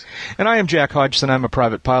box. And I am Jack Hodgson. I'm a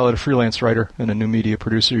private pilot, a freelance writer, and a new media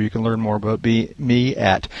producer. You can learn more about me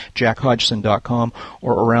at jackhodgson.com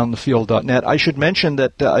or aroundthefield.net. I should mention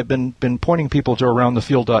that I've been pointing people to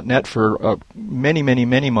aroundthefield.net for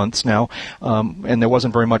many months now, and there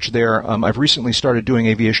wasn't very much there. I've recently started doing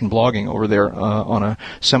aviation blogging over there on a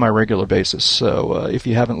semi-regular basis. So if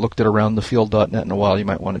you haven't looked at aroundthefield.net in a while, you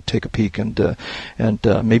might want to take a peek, and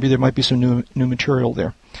maybe there might be some new material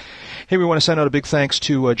there. Hey, we want to send out a big thanks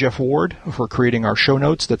to Jeff Ward for creating our show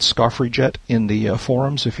notes. That's Scoffrey in the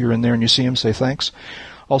forums. If you're in there and you see him, say thanks.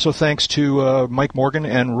 Also thanks to Mike Morgan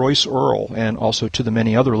and Royce Earl, and also to the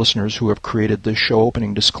many other listeners who have created the show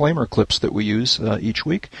opening disclaimer clips that we use each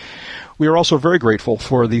week. We are also very grateful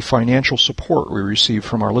for the financial support we receive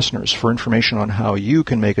from our listeners. For information on how you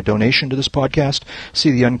can make a donation to this podcast,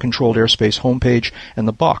 see the Uncontrolled Airspace homepage and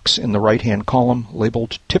the box in the right-hand column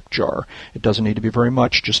labeled Tip Jar. It doesn't need to be very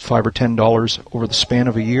much, just $5 or $10 over the span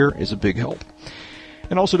of a year is a big help.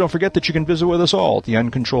 And also don't forget that you can visit with us all at the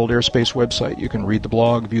Uncontrolled Airspace website. You can read the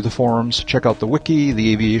blog, view the forums, check out the wiki,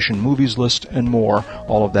 the aviation movies list, and more.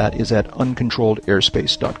 All of that is at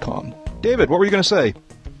uncontrolledairspace.com. David, what were you going to say?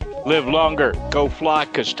 Live longer. Go fly,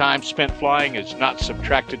 because time spent flying is not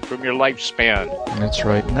subtracted from your lifespan. That's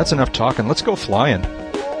right. And that's enough talking. Let's go flying.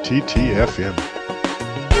 TTFN.